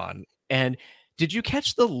going on. And did you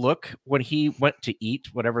catch the look when he went to eat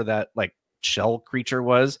whatever that like shell creature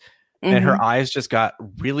was? And her eyes just got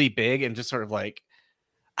really big and just sort of like,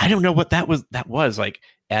 I don't know what that was like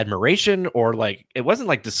admiration or like, it wasn't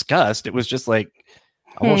like disgust. It was just like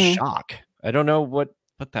almost shock. I don't know what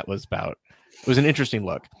that was about. It was an interesting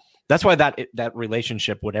look. That's why that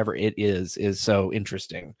relationship, whatever it is so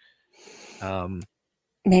interesting.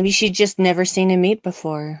 Maybe she'd just never seen him eat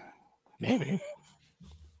before. Maybe.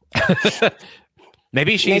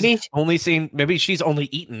 Maybe she's only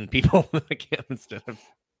eaten people instead of.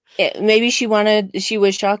 Maybe she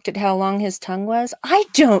was shocked at how long his tongue was. I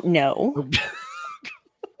don't know.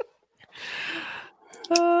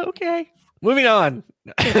 Okay. Moving on.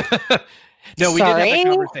 No, we did have that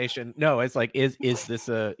conversation. No, it's like, is this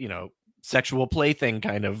a, sexual plaything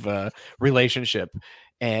kind of relationship?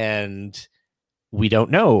 And we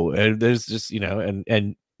don't know. There's just,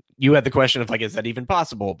 and you had the question of like, is that even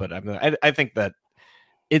possible? But I think that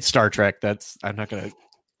it's Star Trek. I'm not going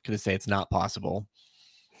to say it's not possible.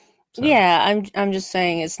 So. Yeah, I'm just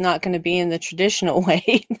saying it's not going to be in the traditional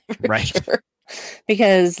way, right? Sure.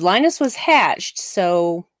 Because Linus was hatched,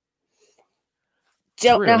 so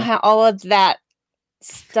don't know how all of that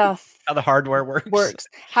stuff, how the hardware works,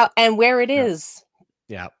 how and where it is.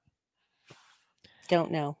 Yeah,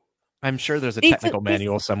 don't know. I'm sure there's a technical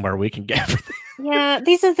manual somewhere we can get. Yeah,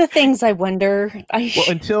 these are the things I wonder. Well,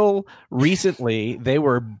 until recently, they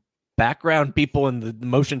were background people in the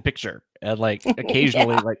motion picture, and like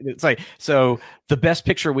occasionally, like it's like so. The best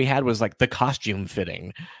picture we had was like the costume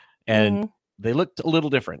fitting, and they looked a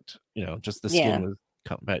little different. Just the skin was,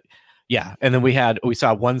 but yeah. And then we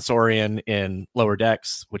saw one Saurian in Lower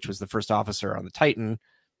Decks, which was the first officer on the Titan,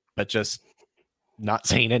 but just not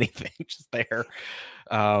saying anything, just there.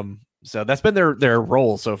 So that's been their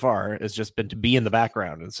role so far, has just been to be in the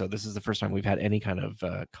background. And so this is the first time we've had any kind of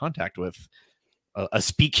contact with a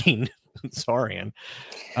speaking Saurian.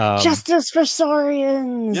 Justice for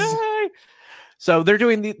Saurians! Yay! So they're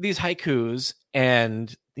doing these haikus,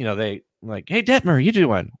 and they like, hey, Detmer, you do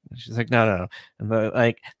one. And she's like, no.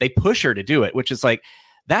 And they push her to do it, which is like,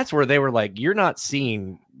 that's where they were like, you're not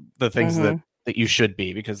seeing the things that you should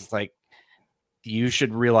be, because it's like, you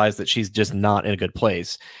should realize that she's just not in a good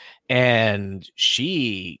place. And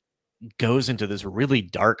she goes into this really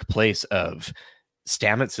dark place of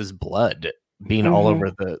Stamets's blood being all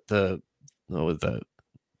over the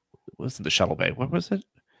wasn't the shuttle bay? What was it?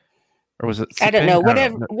 Or was it? I don't know.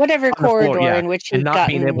 Whatever corridor floor, in which he's not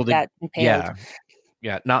being able to.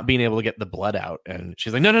 Yeah, not being able to get the blood out. And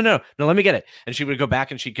she's like, no, let me get it. And she would go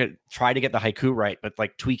back and she could try to get the haiku right, but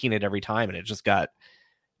like tweaking it every time, and it just got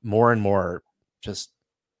more and more just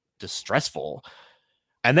distressful.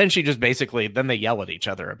 And then she just basically, then they yell at each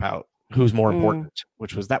other about who's more important,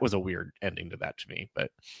 that was a weird ending to that to me.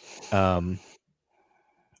 But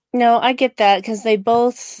no, I get that, because they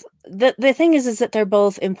both, the thing is that they're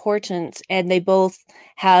both important, and they both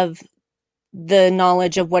have the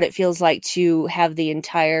knowledge of what it feels like to have the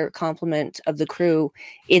entire complement of the crew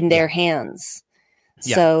in their hands.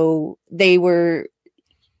 Yeah. So they were,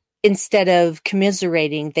 instead of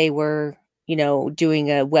commiserating, they were,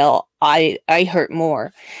 doing I hurt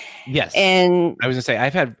more. Yes. And I was gonna say, I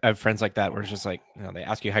have friends like that where it's just like, they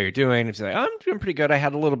ask you how you're doing. It's like, oh, I'm doing pretty good. I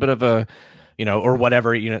had a little bit of a, or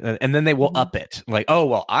whatever, and then they will up it. Like, oh,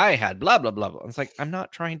 well, I had blah, blah, blah, blah. It's like, I'm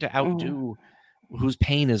not trying to outdo whose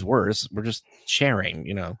pain is worse. We're just sharing,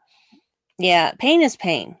 Yeah. Pain is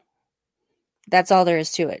pain. That's all there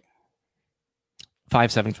is to it.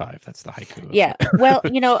 575. That's the haiku. Yeah. Well,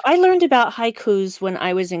 I learned about haikus when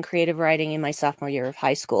I was in creative writing in my sophomore year of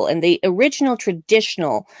high school. And the original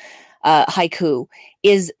traditional haiku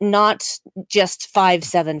is not just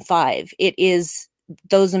 575. It is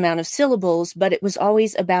those amount of syllables, but it was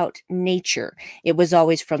always about nature. It was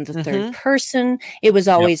always from the third person. It was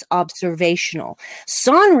always observational.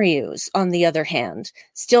 Sonryus, on the other hand,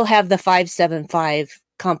 still have the 575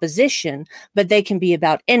 composition, but they can be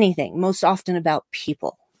about anything, most often about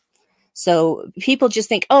people. So people just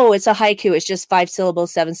think, oh, it's a haiku, it's just 5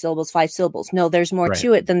 syllables, 7 syllables, 5 syllables. No, there's more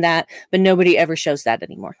to it than that, but nobody ever shows that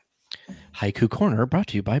anymore. Haiku Corner brought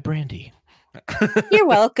to you by Brandy. You're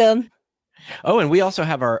welcome. Oh, and we also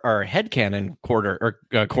have our headcanon corner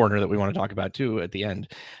that we want to talk about too at the end.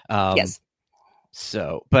 Yes.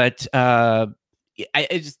 So, but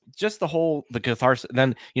it's just the catharsis.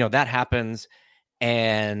 Then that happens,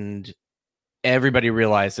 and everybody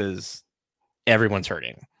realizes everyone's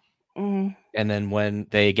hurting. And then when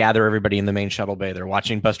they gather everybody in the main shuttle bay, they're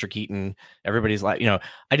watching Buster Keaton. Everybody's like,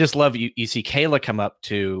 I just love you see Kayla come up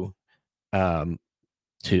to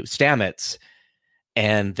Stamets,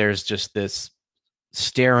 and there's just this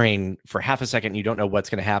staring for half a second. You don't know what's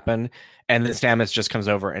going to happen. And then Stamets just comes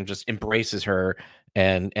over and just embraces her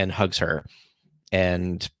and hugs her.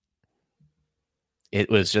 And it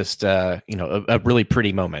was just, a really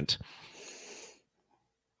pretty moment.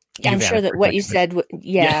 I'm sure that what you said,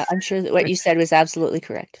 I'm sure that what you said was absolutely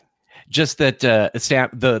correct. Just that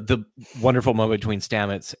the wonderful moment between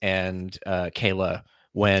Stamets and Kayla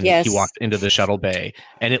when he walked into the shuttle bay,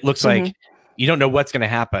 and it looks like you don't know what's going to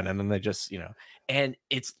happen, and then they just and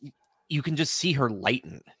you can just see her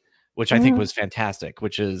lighten, which I think was fantastic.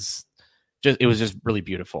 Which is it was just really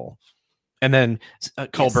beautiful. And then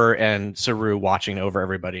Culber and Saru watching over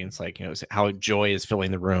everybody, and it's like how joy is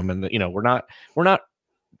filling the room, and we're not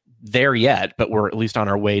there yet, but we're at least on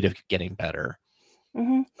our way to getting better.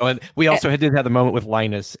 Mm-hmm. Oh, and we also did have the moment with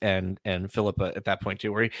Linus and Philippa at that point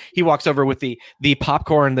too, where he walks over with the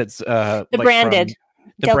popcorn that's the branded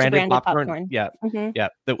popcorn. Yeah, yeah,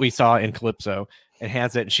 that we saw in Calypso, and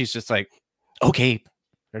hands it, and she's just like, okay,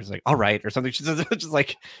 there's like, all right, or something. She's just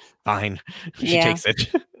like, fine. She takes it.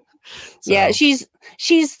 So. Yeah, she's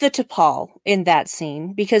the T'Pol in that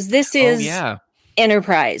scene, because this is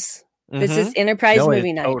Enterprise. This is Enterprise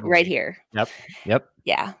movie night right here. Yep.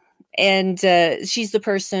 Yeah. And she's the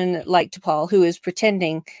person like T'Pol who is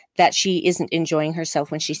pretending that she isn't enjoying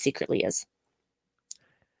herself when she secretly is.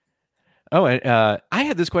 Oh, I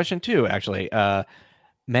had this question too, actually.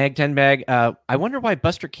 Mag 10 Mag, I wonder why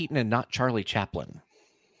Buster Keaton and not Charlie Chaplin.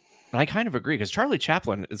 And I kind of agree, because Charlie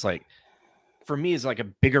Chaplin is like, for me, is like a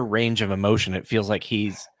bigger range of emotion. It feels like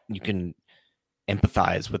you can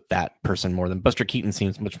empathize with that person more than Buster Keaton.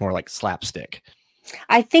 Seems much more like slapstick.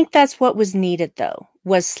 I think that's what was needed, though,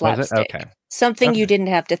 was slapstick. Okay. Something you didn't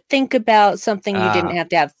have to think about, something you didn't have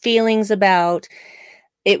to have feelings about.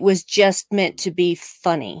 It was just meant to be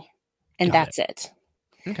funny, and that's it.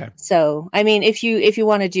 Okay. So, I mean, if you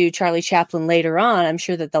want to do Charlie Chaplin later on, I'm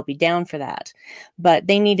sure that they'll be down for that. But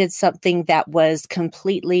they needed something that was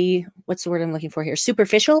completely, what's the word I'm looking for here?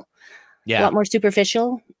 Superficial? Yeah. A lot more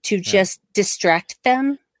superficial to just distract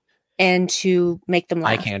them and to make them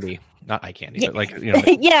laugh. Eye candy. Not eye candy, but like,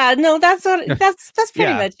 yeah, no, that's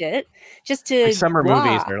pretty much it. Just to like summer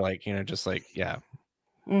movies, they're like, just like,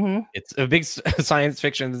 it's a big science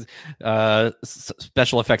fiction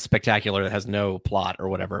special effects spectacular that has no plot or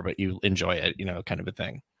whatever, but you enjoy it, kind of a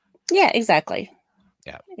thing. Yeah, exactly.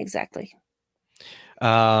 Yeah, exactly. So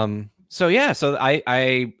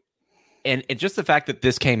I and just the fact that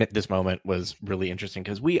this came at this moment was really interesting,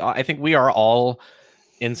 because I think we are all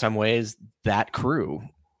in some ways that crew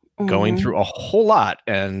going through a whole lot,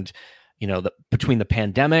 and between the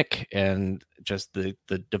pandemic and just the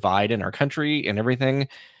divide in our country and everything,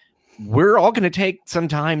 we're all going to take some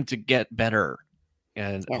time to get better,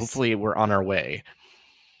 and hopefully we're on our way.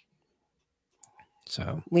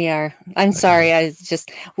 So we are. I'm sorry. I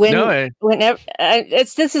just whenever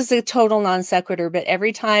this is a total non sequitur, but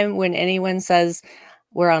every time when anyone says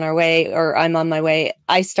we're on our way or I'm on my way,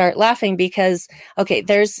 I start laughing, because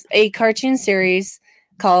there's a cartoon series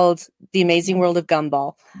called The Amazing World of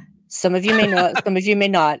Gumball. Some of you may know it, some of you may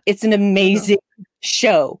not. It's an amazing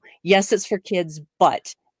show. Yes, it's for kids,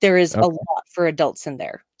 but there is a lot for adults in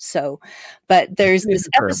there. So, but there's this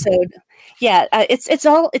episode. Yeah, it's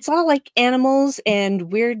all like animals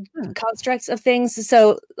and weird constructs of things.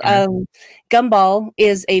 So, Gumball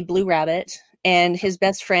is a blue rabbit, and his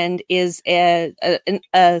best friend is a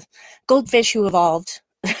goldfish who evolved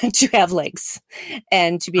to have legs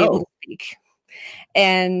and to be able to speak.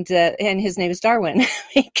 And his name is Darwin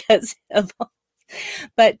because of.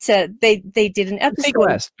 But they did an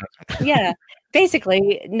episode. Yeah,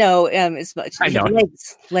 basically no. It's much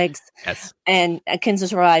legs. Yes, and can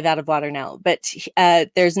survive out of water now. But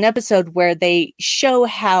there's an episode where they show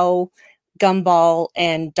how Gumball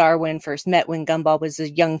and Darwin first met when Gumball was a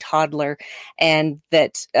young toddler, and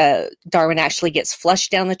that Darwin actually gets flushed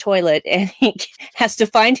down the toilet, and he has to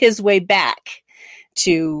find his way back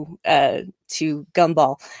to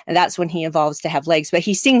Gumball, and that's when he evolves to have legs. But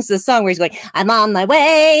he sings the song where he's like, I'm on my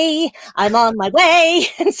way,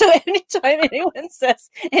 and so anytime anyone says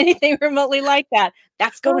anything remotely like that,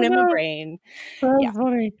 that's going in my brain. That's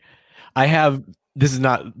funny. This is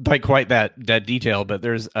not like quite that detail, but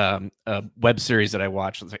there's a web series that I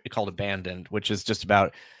watched called Abandoned, which is just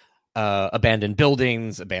about abandoned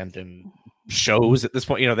buildings, abandoned shows at this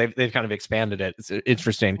point. They've kind of expanded it. It's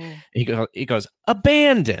interesting. He goes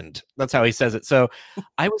abandoned. That's how he says it. So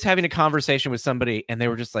I was having a conversation with somebody, and they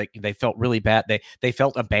were just like, they felt really bad. They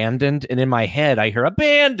felt abandoned, and in my head I hear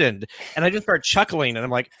abandoned, and I just start chuckling, and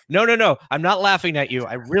I'm like, no, I'm not laughing at you.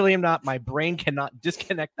 I really am not. My brain cannot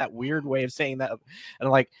disconnect that weird way of saying that. And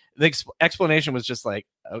like the explanation was just like,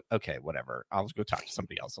 okay, whatever, I'll go talk to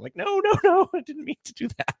somebody else. I'm like, no, I didn't mean to do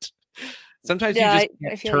that. Sometimes you just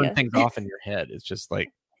can't turn things off in your head. It's just like,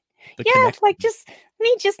 like just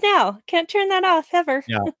me just now. Can't turn that off ever.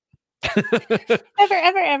 Yeah.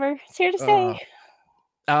 ever. It's here to stay.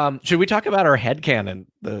 Should we talk about our headcanon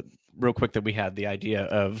real quick that we had the idea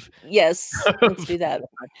of? Yes, let's do that.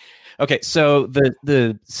 Okay, so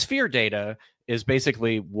the sphere data is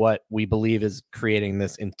basically what we believe is creating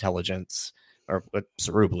this intelligence, or what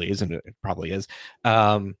Saru believes, and it probably is,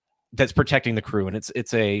 that's protecting the crew, and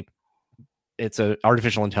it's a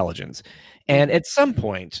artificial intelligence. And at some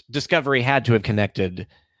point, Discovery had to have connected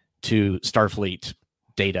to Starfleet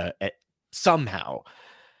data somehow.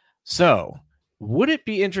 So would it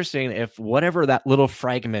be interesting if whatever that little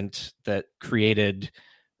fragment that created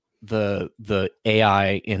the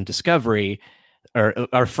AI in Discovery, or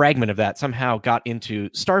a fragment of that, somehow got into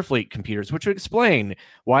Starfleet computers, which would explain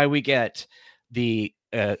why we get the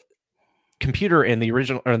computer in the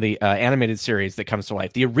original or the animated series that comes to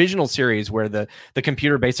life. The original series where the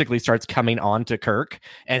computer basically starts coming on to Kirk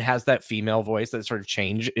and has that female voice that sort of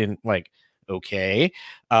change in like, okay,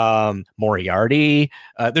 Moriarty.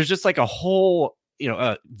 There's just like a whole,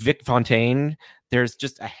 Vic Fontaine. There's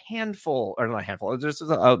just a handful, or not a handful. There's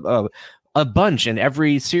a bunch in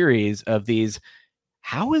every series of these.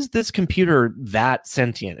 How is this computer that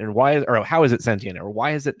sentient, and why? Or how is it sentient, or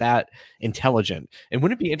why is it that intelligent? And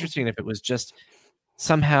wouldn't it be interesting if it was just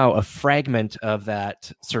somehow a fragment of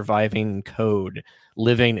that surviving code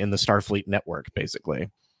living in the Starfleet network, basically?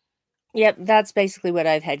 Yep, that's basically what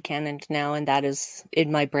I've headcanoned now, and that is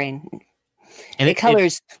in my brain. And it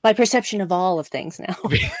colors my perception of all of things now.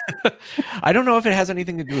 I don't know if it has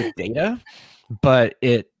anything to do with data, but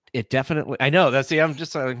it definitely, I know that's I'm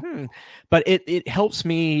just like, but it helps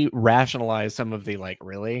me rationalize some of the like,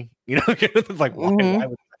 really, like why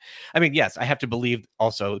would, I mean, yes, I have to believe,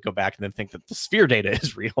 also go back and then think that the sphere data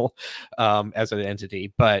is real as an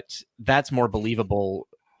entity, but that's more believable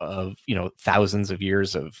of, thousands of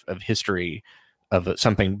years of history of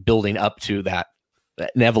something building up to that,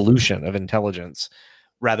 an evolution of intelligence,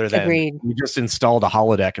 rather than we just installed a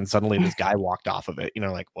holodeck and suddenly this guy walked off of it.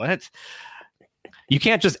 Like, what? You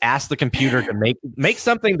can't just ask the computer to make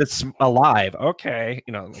something that's alive. Okay,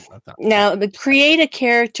 now, but create a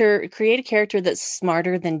character that's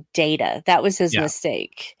smarter than Data. That was his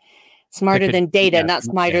mistake. Smarter than Data, not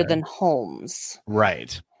smarter than Holmes.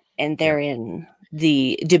 Right. And therein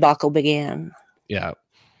the debacle began. Yeah.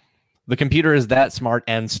 The computer is that smart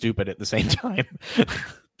and stupid at the same time,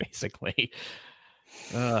 basically.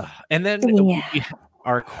 And then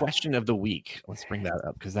our question of the week. Let's bring that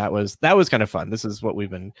up because that was kind of fun. This is what we've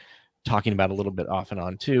been talking about a little bit off and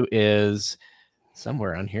on too. Is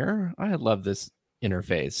somewhere on here. I love this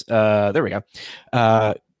interface. There we go.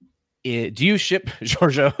 Do you ship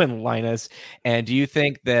Georgiou and Linus? And do you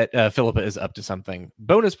think that Philippa is up to something?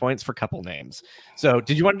 Bonus points for couple names. So,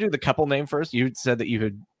 did you want to do the couple name first? You said that you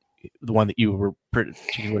had the one that you were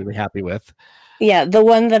particularly happy with. Yeah, the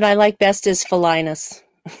one that I like best is Philinus.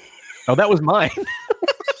 Oh, that was mine.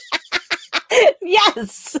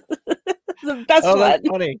 Yes, the best one. That's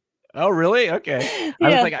funny. Oh, really? Okay. I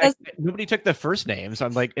was like, nobody took the first name, so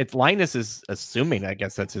I'm like, it's Linus is assuming. I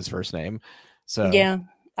guess that's his first name. So yeah,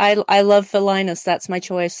 I love Philinus. That's my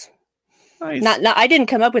choice. Nice. Not I didn't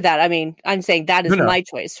come up with that. I mean, I'm saying that is my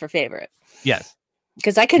choice for favorite. Yes,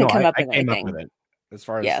 because I couldn't come up with anything. Up with it. As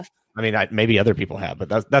far as I mean, maybe other people have,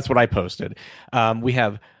 but that's what I posted. We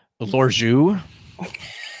have Lorgiou,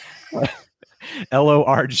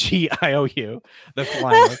 Lorgiou, the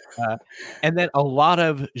flying, and then a lot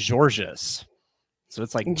of Georgius. So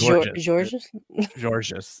it's like Georgius, yes,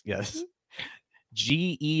 Georgious.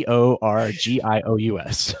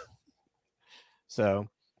 So.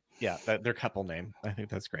 Yeah, their couple name. I think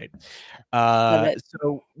that's great.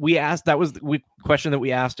 So we asked, that was the question that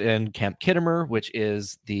we asked in Camp Kittimer, which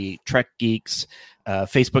is the Trek Geeks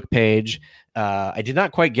Facebook page. I did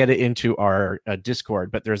not quite get it into our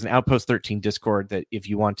Discord, but there's an Outpost 13 Discord that if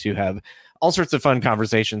you want to have all sorts of fun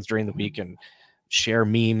conversations during the week and share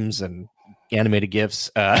memes and animated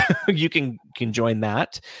GIFs, you can join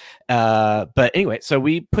that. But anyway, so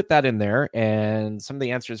we put that in there, and some of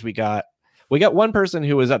the answers we got one person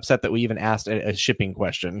who was upset that we even asked a shipping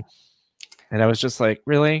question. And I was just like,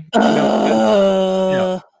 really?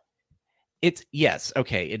 It's yes.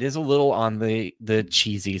 Okay. It is a little on the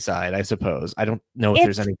cheesy side, I suppose. I don't know if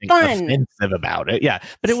there's anything offensive about it. Yeah.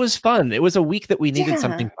 But it was fun. It was a week that we needed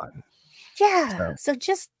something fun. Yeah. So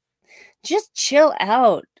just chill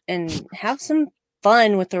out and have some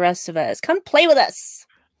fun with the rest of us. Come play with us.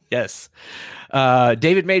 Yes.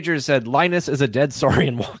 David Majors said Linus is a dead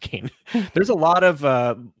Saurian walking. There's a lot of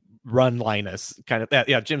run Linus kind of that.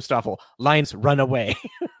 Yeah. Jim Stoffel, Linus run away.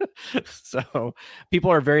 So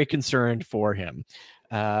people are very concerned for him.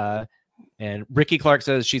 And Ricky Clark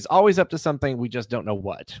says she's always up to something. We just don't know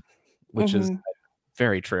what, which is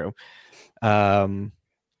very true. Kim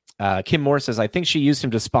Moore says, I think she used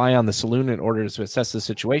him to spy on the saloon in order to assess the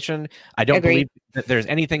situation. I don't believe that there's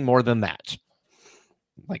anything more than that.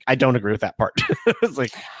 Like, I don't agree with that part. It's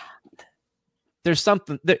like there's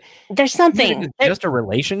something. There's something. Just a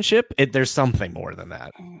relationship. There's something more than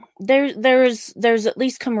that. There's at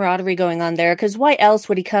least camaraderie going on there. Because why else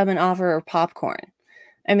would he come and offer her popcorn?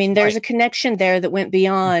 I mean, there's a connection there that went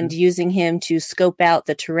beyond using him to scope out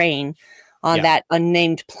the terrain on that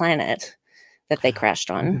unnamed planet. that they crashed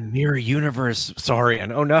on. Mirror universe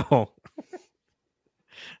Saurian. Oh no.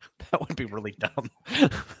 That would be really dumb.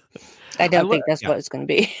 I don't think that's what it's going to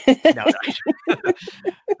be.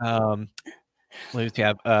 No. Let's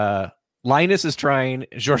have Linus is trying.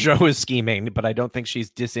 Georgiou is scheming, but I don't think she's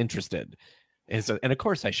disinterested. And of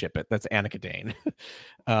course I ship it. That's Annika Dane.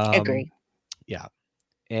 Agree. Yeah.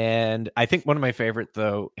 And I think one of my favorite,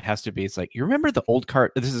 though, has to be, it's like, you remember the old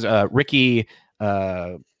cart? This is Ricky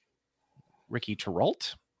Tetrault?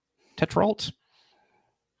 Tetrault?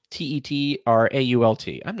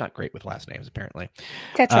 Tetrault. I'm not great with last names, apparently.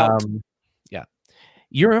 Tetrault. Yeah.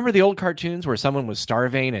 You remember the old cartoons where someone was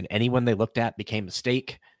starving and anyone they looked at became a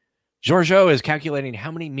steak? Georgiou is calculating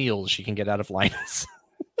how many meals she can get out of Linus.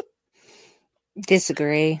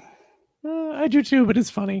 Disagree. I do too, but it's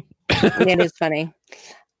funny. It is funny.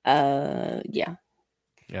 Yeah.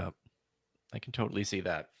 Yeah. I can totally see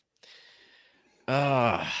that.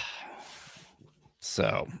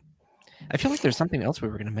 So I feel like there's something else we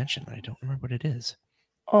were going to mention. I don't remember what it is.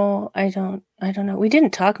 Oh, I don't know. We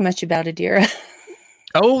didn't talk much about Adira.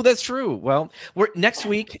 Oh, that's true. Well, next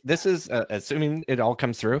week. This is assuming it all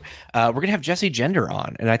comes through. We're gonna have Jessie Gender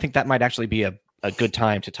on, and I think that might actually be a good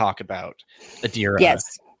time to talk about Adira. Yes,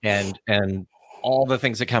 and all the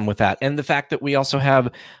things that come with that, and the fact that we also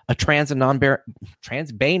have a trans and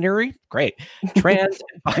trans-binary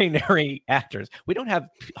actors. We don't have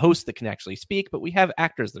hosts that can actually speak, but we have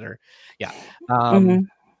actors that are,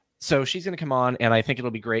 So she's going to come on, and I think it'll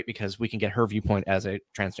be great because we can get her viewpoint as a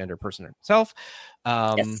transgender person herself.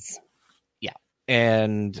 Yes. Yeah.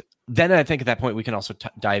 And then I think at that point, we can also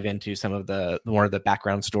dive into some of the more of the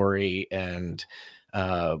background story. And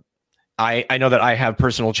I know that I have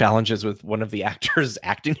personal challenges with one of the actors'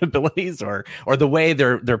 acting abilities or the way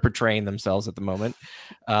they're portraying themselves at the moment.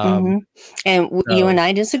 And you and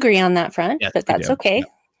I disagree on that front, yes, but that's okay.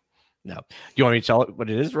 No. Do you want me to tell it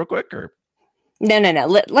what it is real quick, or? No.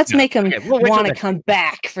 Let's make them want to come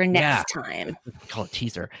back for next time. Call it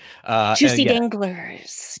teaser. Juicy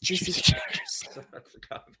danglers. Juicy danglers.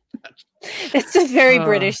 It's a very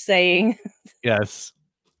British saying. Yes.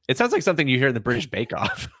 It sounds like something you hear in the British Bake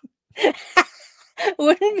Off.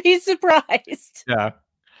 Wouldn't be surprised. Yeah.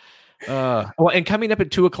 Well, and coming up at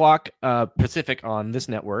 2:00 Pacific on this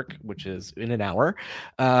network, which is in an hour,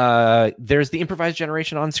 there's the improvised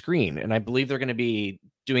generation on screen, and I believe they're going to be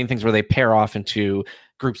doing things where they pair off into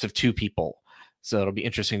groups of 2 people. So it'll be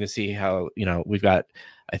interesting to see how, we've got,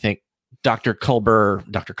 I think, Dr. Culber.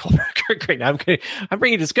 Great. Now I'm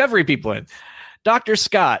bringing Discovery people in. Dr.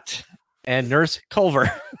 Scott and Nurse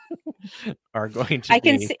Culver are going to. I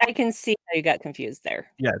can see how you got confused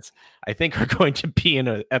there. Yes, I think are going to be in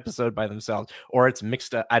an episode by themselves, or it's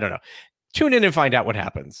mixed up. I don't know. Tune in and find out what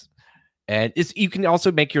happens. And you can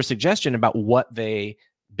also make your suggestion about what they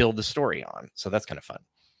build the story on. So that's kind of fun.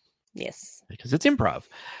 Yes, because it's improv.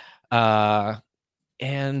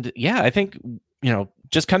 And yeah, I think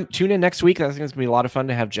just tune in next week. I think it's gonna be a lot of fun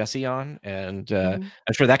to have Jessie on, and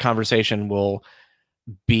I'm sure that conversation will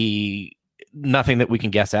be nothing that we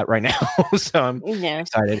can guess at right now. So I'm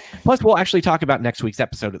excited. Plus, we'll actually talk about next week's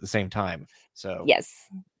episode at the same time. So yes,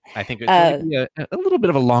 I think it's going to be a little bit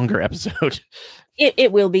of a longer episode.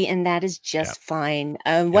 It will be, and that is just fine.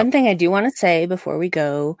 One thing I do want to say before we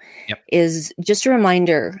go is just a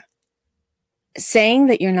reminder. Saying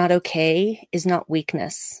that you're not okay is not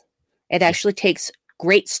weakness. It actually takes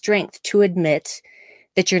great strength to admit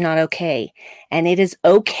that you're not okay. And it is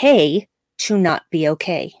okay to not be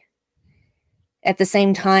okay. At the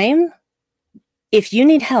same time, if you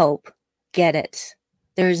need help, get it.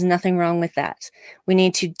 There is nothing wrong with that. We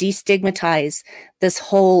need to destigmatize this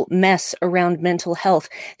whole mess around mental health,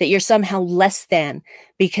 that you're somehow less than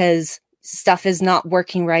because stuff is not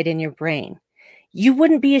working right in your brain. You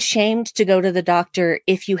wouldn't be ashamed to go to the doctor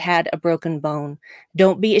if you had a broken bone.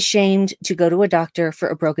 Don't be ashamed to go to a doctor for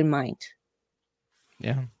a broken mind.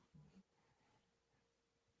 Yeah.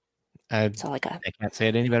 That's all I got. I can't say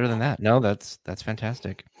it any better than that. No, that's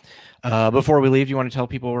fantastic. Before we leave, do you want to tell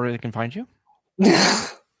people where they can find you?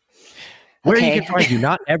 Where you can find you,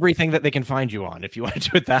 not everything that they can find you on, if you want to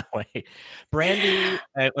do it that way. Brandy,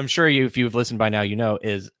 I'm sure if you've listened by now,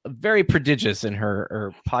 is very prodigious in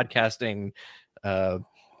her podcasting.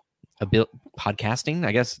 Podcasting,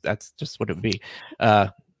 I guess that's just what it would be.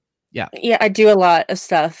 Yeah, I do a lot of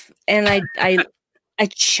stuff, and I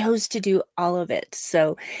chose to do all of it,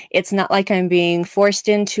 so it's not like I'm being forced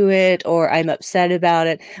into it or I'm upset about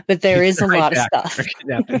it, but there is a lot of stuff.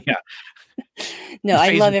 No,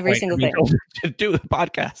 I love every single thing. To do a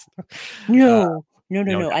podcast. No,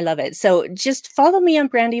 No. I love it. So just follow me on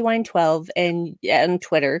Brandywine12 and on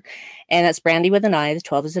Twitter. And that's Brandy with an I. The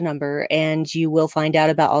 12 is a number. And you will find out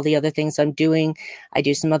about all the other things I'm doing. I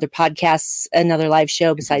do some other podcasts, another live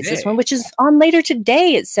show besides this one, which is on later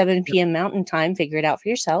today at 7 p.m. Mountain Time. Figure it out for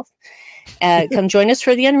yourself. Come join us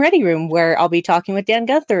for the Unready Room, where I'll be talking with Dan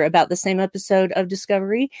Gunther about the same episode of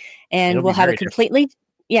Discovery. And we'll have a completely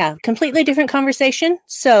different conversation.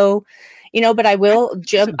 So, but I will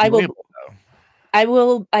jump. I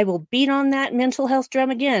will beat on that mental health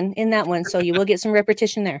drum again in that one. So you will get some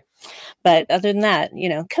repetition there. But other than that,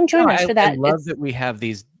 come join us for that. I love that we have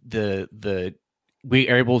these, we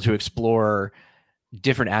are able to explore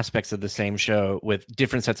different aspects of the same show with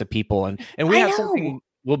different sets of people. And we have something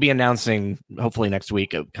we'll be announcing hopefully next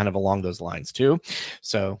week, kind of along those lines too.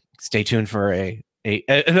 So stay tuned for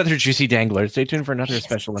another juicy dangler. Stay tuned for another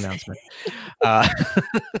special announcement.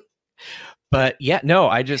 But yeah, no,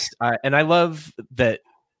 and I love that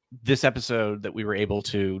this episode that we were able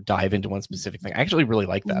to dive into one specific thing. I actually really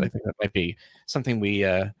like that. I think that might be something we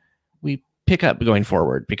pick up going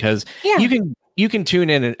forward, because you can tune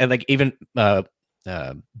in and like even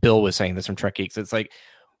Bill was saying this from Trek Geeks. It's like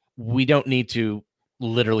we don't need to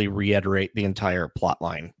literally reiterate the entire plot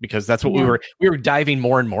line, because that's what we were diving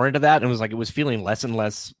more and more into that, and it was feeling less and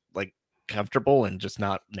less like comfortable and just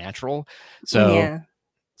not natural.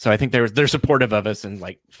 So I think they're supportive of us and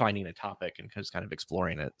like finding a topic and just kind of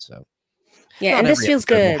exploring it. So and this feels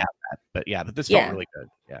good. But this felt really good.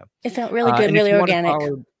 Yeah, it felt really good, really organic.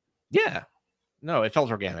 It felt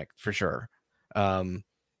organic for sure.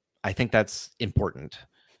 I think that's important.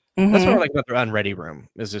 That's what I like about the Unready Room.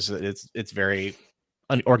 Is just it's very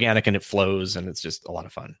organic and it flows and it's just a lot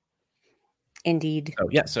of fun. Indeed.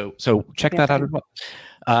 So check that out as well.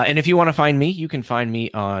 And if you want to find me, you can find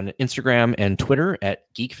me on Instagram and Twitter at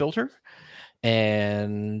Geek Filter.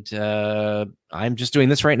 And I'm just doing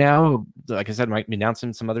this right now. Like I said, I might be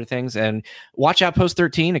announcing some other things. And watch out, Post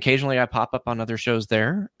 13. Occasionally I pop up on other shows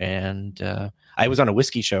there. And I was on a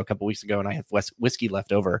whiskey show a couple weeks ago, and I have whiskey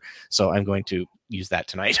left over. So I'm going to use that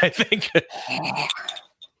tonight, I think.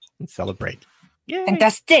 And celebrate. Yay.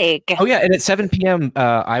 Fantastic. Oh, yeah. And at 7 p.m.,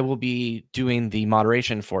 I will be doing the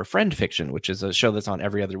moderation for Friend Fiction, which is a show that's on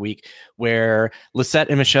every other week, where Lisette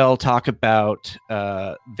and Michelle talk about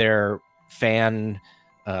their fan,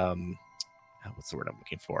 what's the word I'm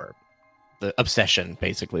looking for? The obsession,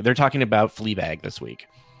 basically. They're talking about Fleabag this week.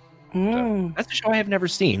 So that's a show I have never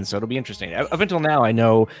seen, so it'll be interesting. Up until now, I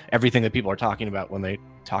know everything that people are talking about when they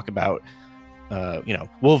talk about,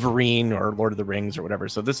 Wolverine or Lord of the Rings or whatever.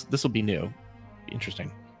 So this will be new.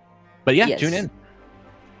 Interesting. But tune in.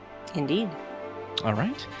 Indeed. All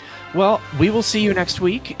right. Well, we will see you next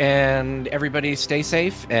week, and everybody stay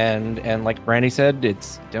safe. And like Brandy said,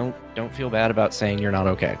 don't feel bad about saying you're not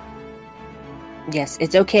okay. Yes,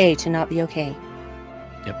 it's okay to not be okay.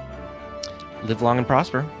 Yep. Live long and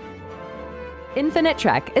prosper. Infinite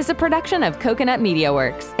Trek is a production of Coconut Media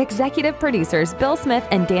Works. Executive producers Bill Smith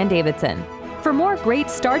and Dan Davidson. For more great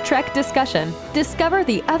Star Trek discussion, discover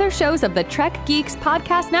the other shows of the Trek Geeks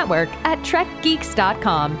Podcast Network at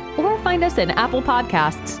trekgeeks.com, or find us in Apple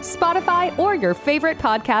Podcasts, Spotify, or your favorite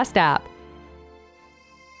podcast app.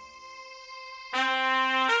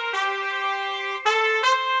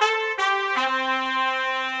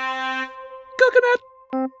 Coconut!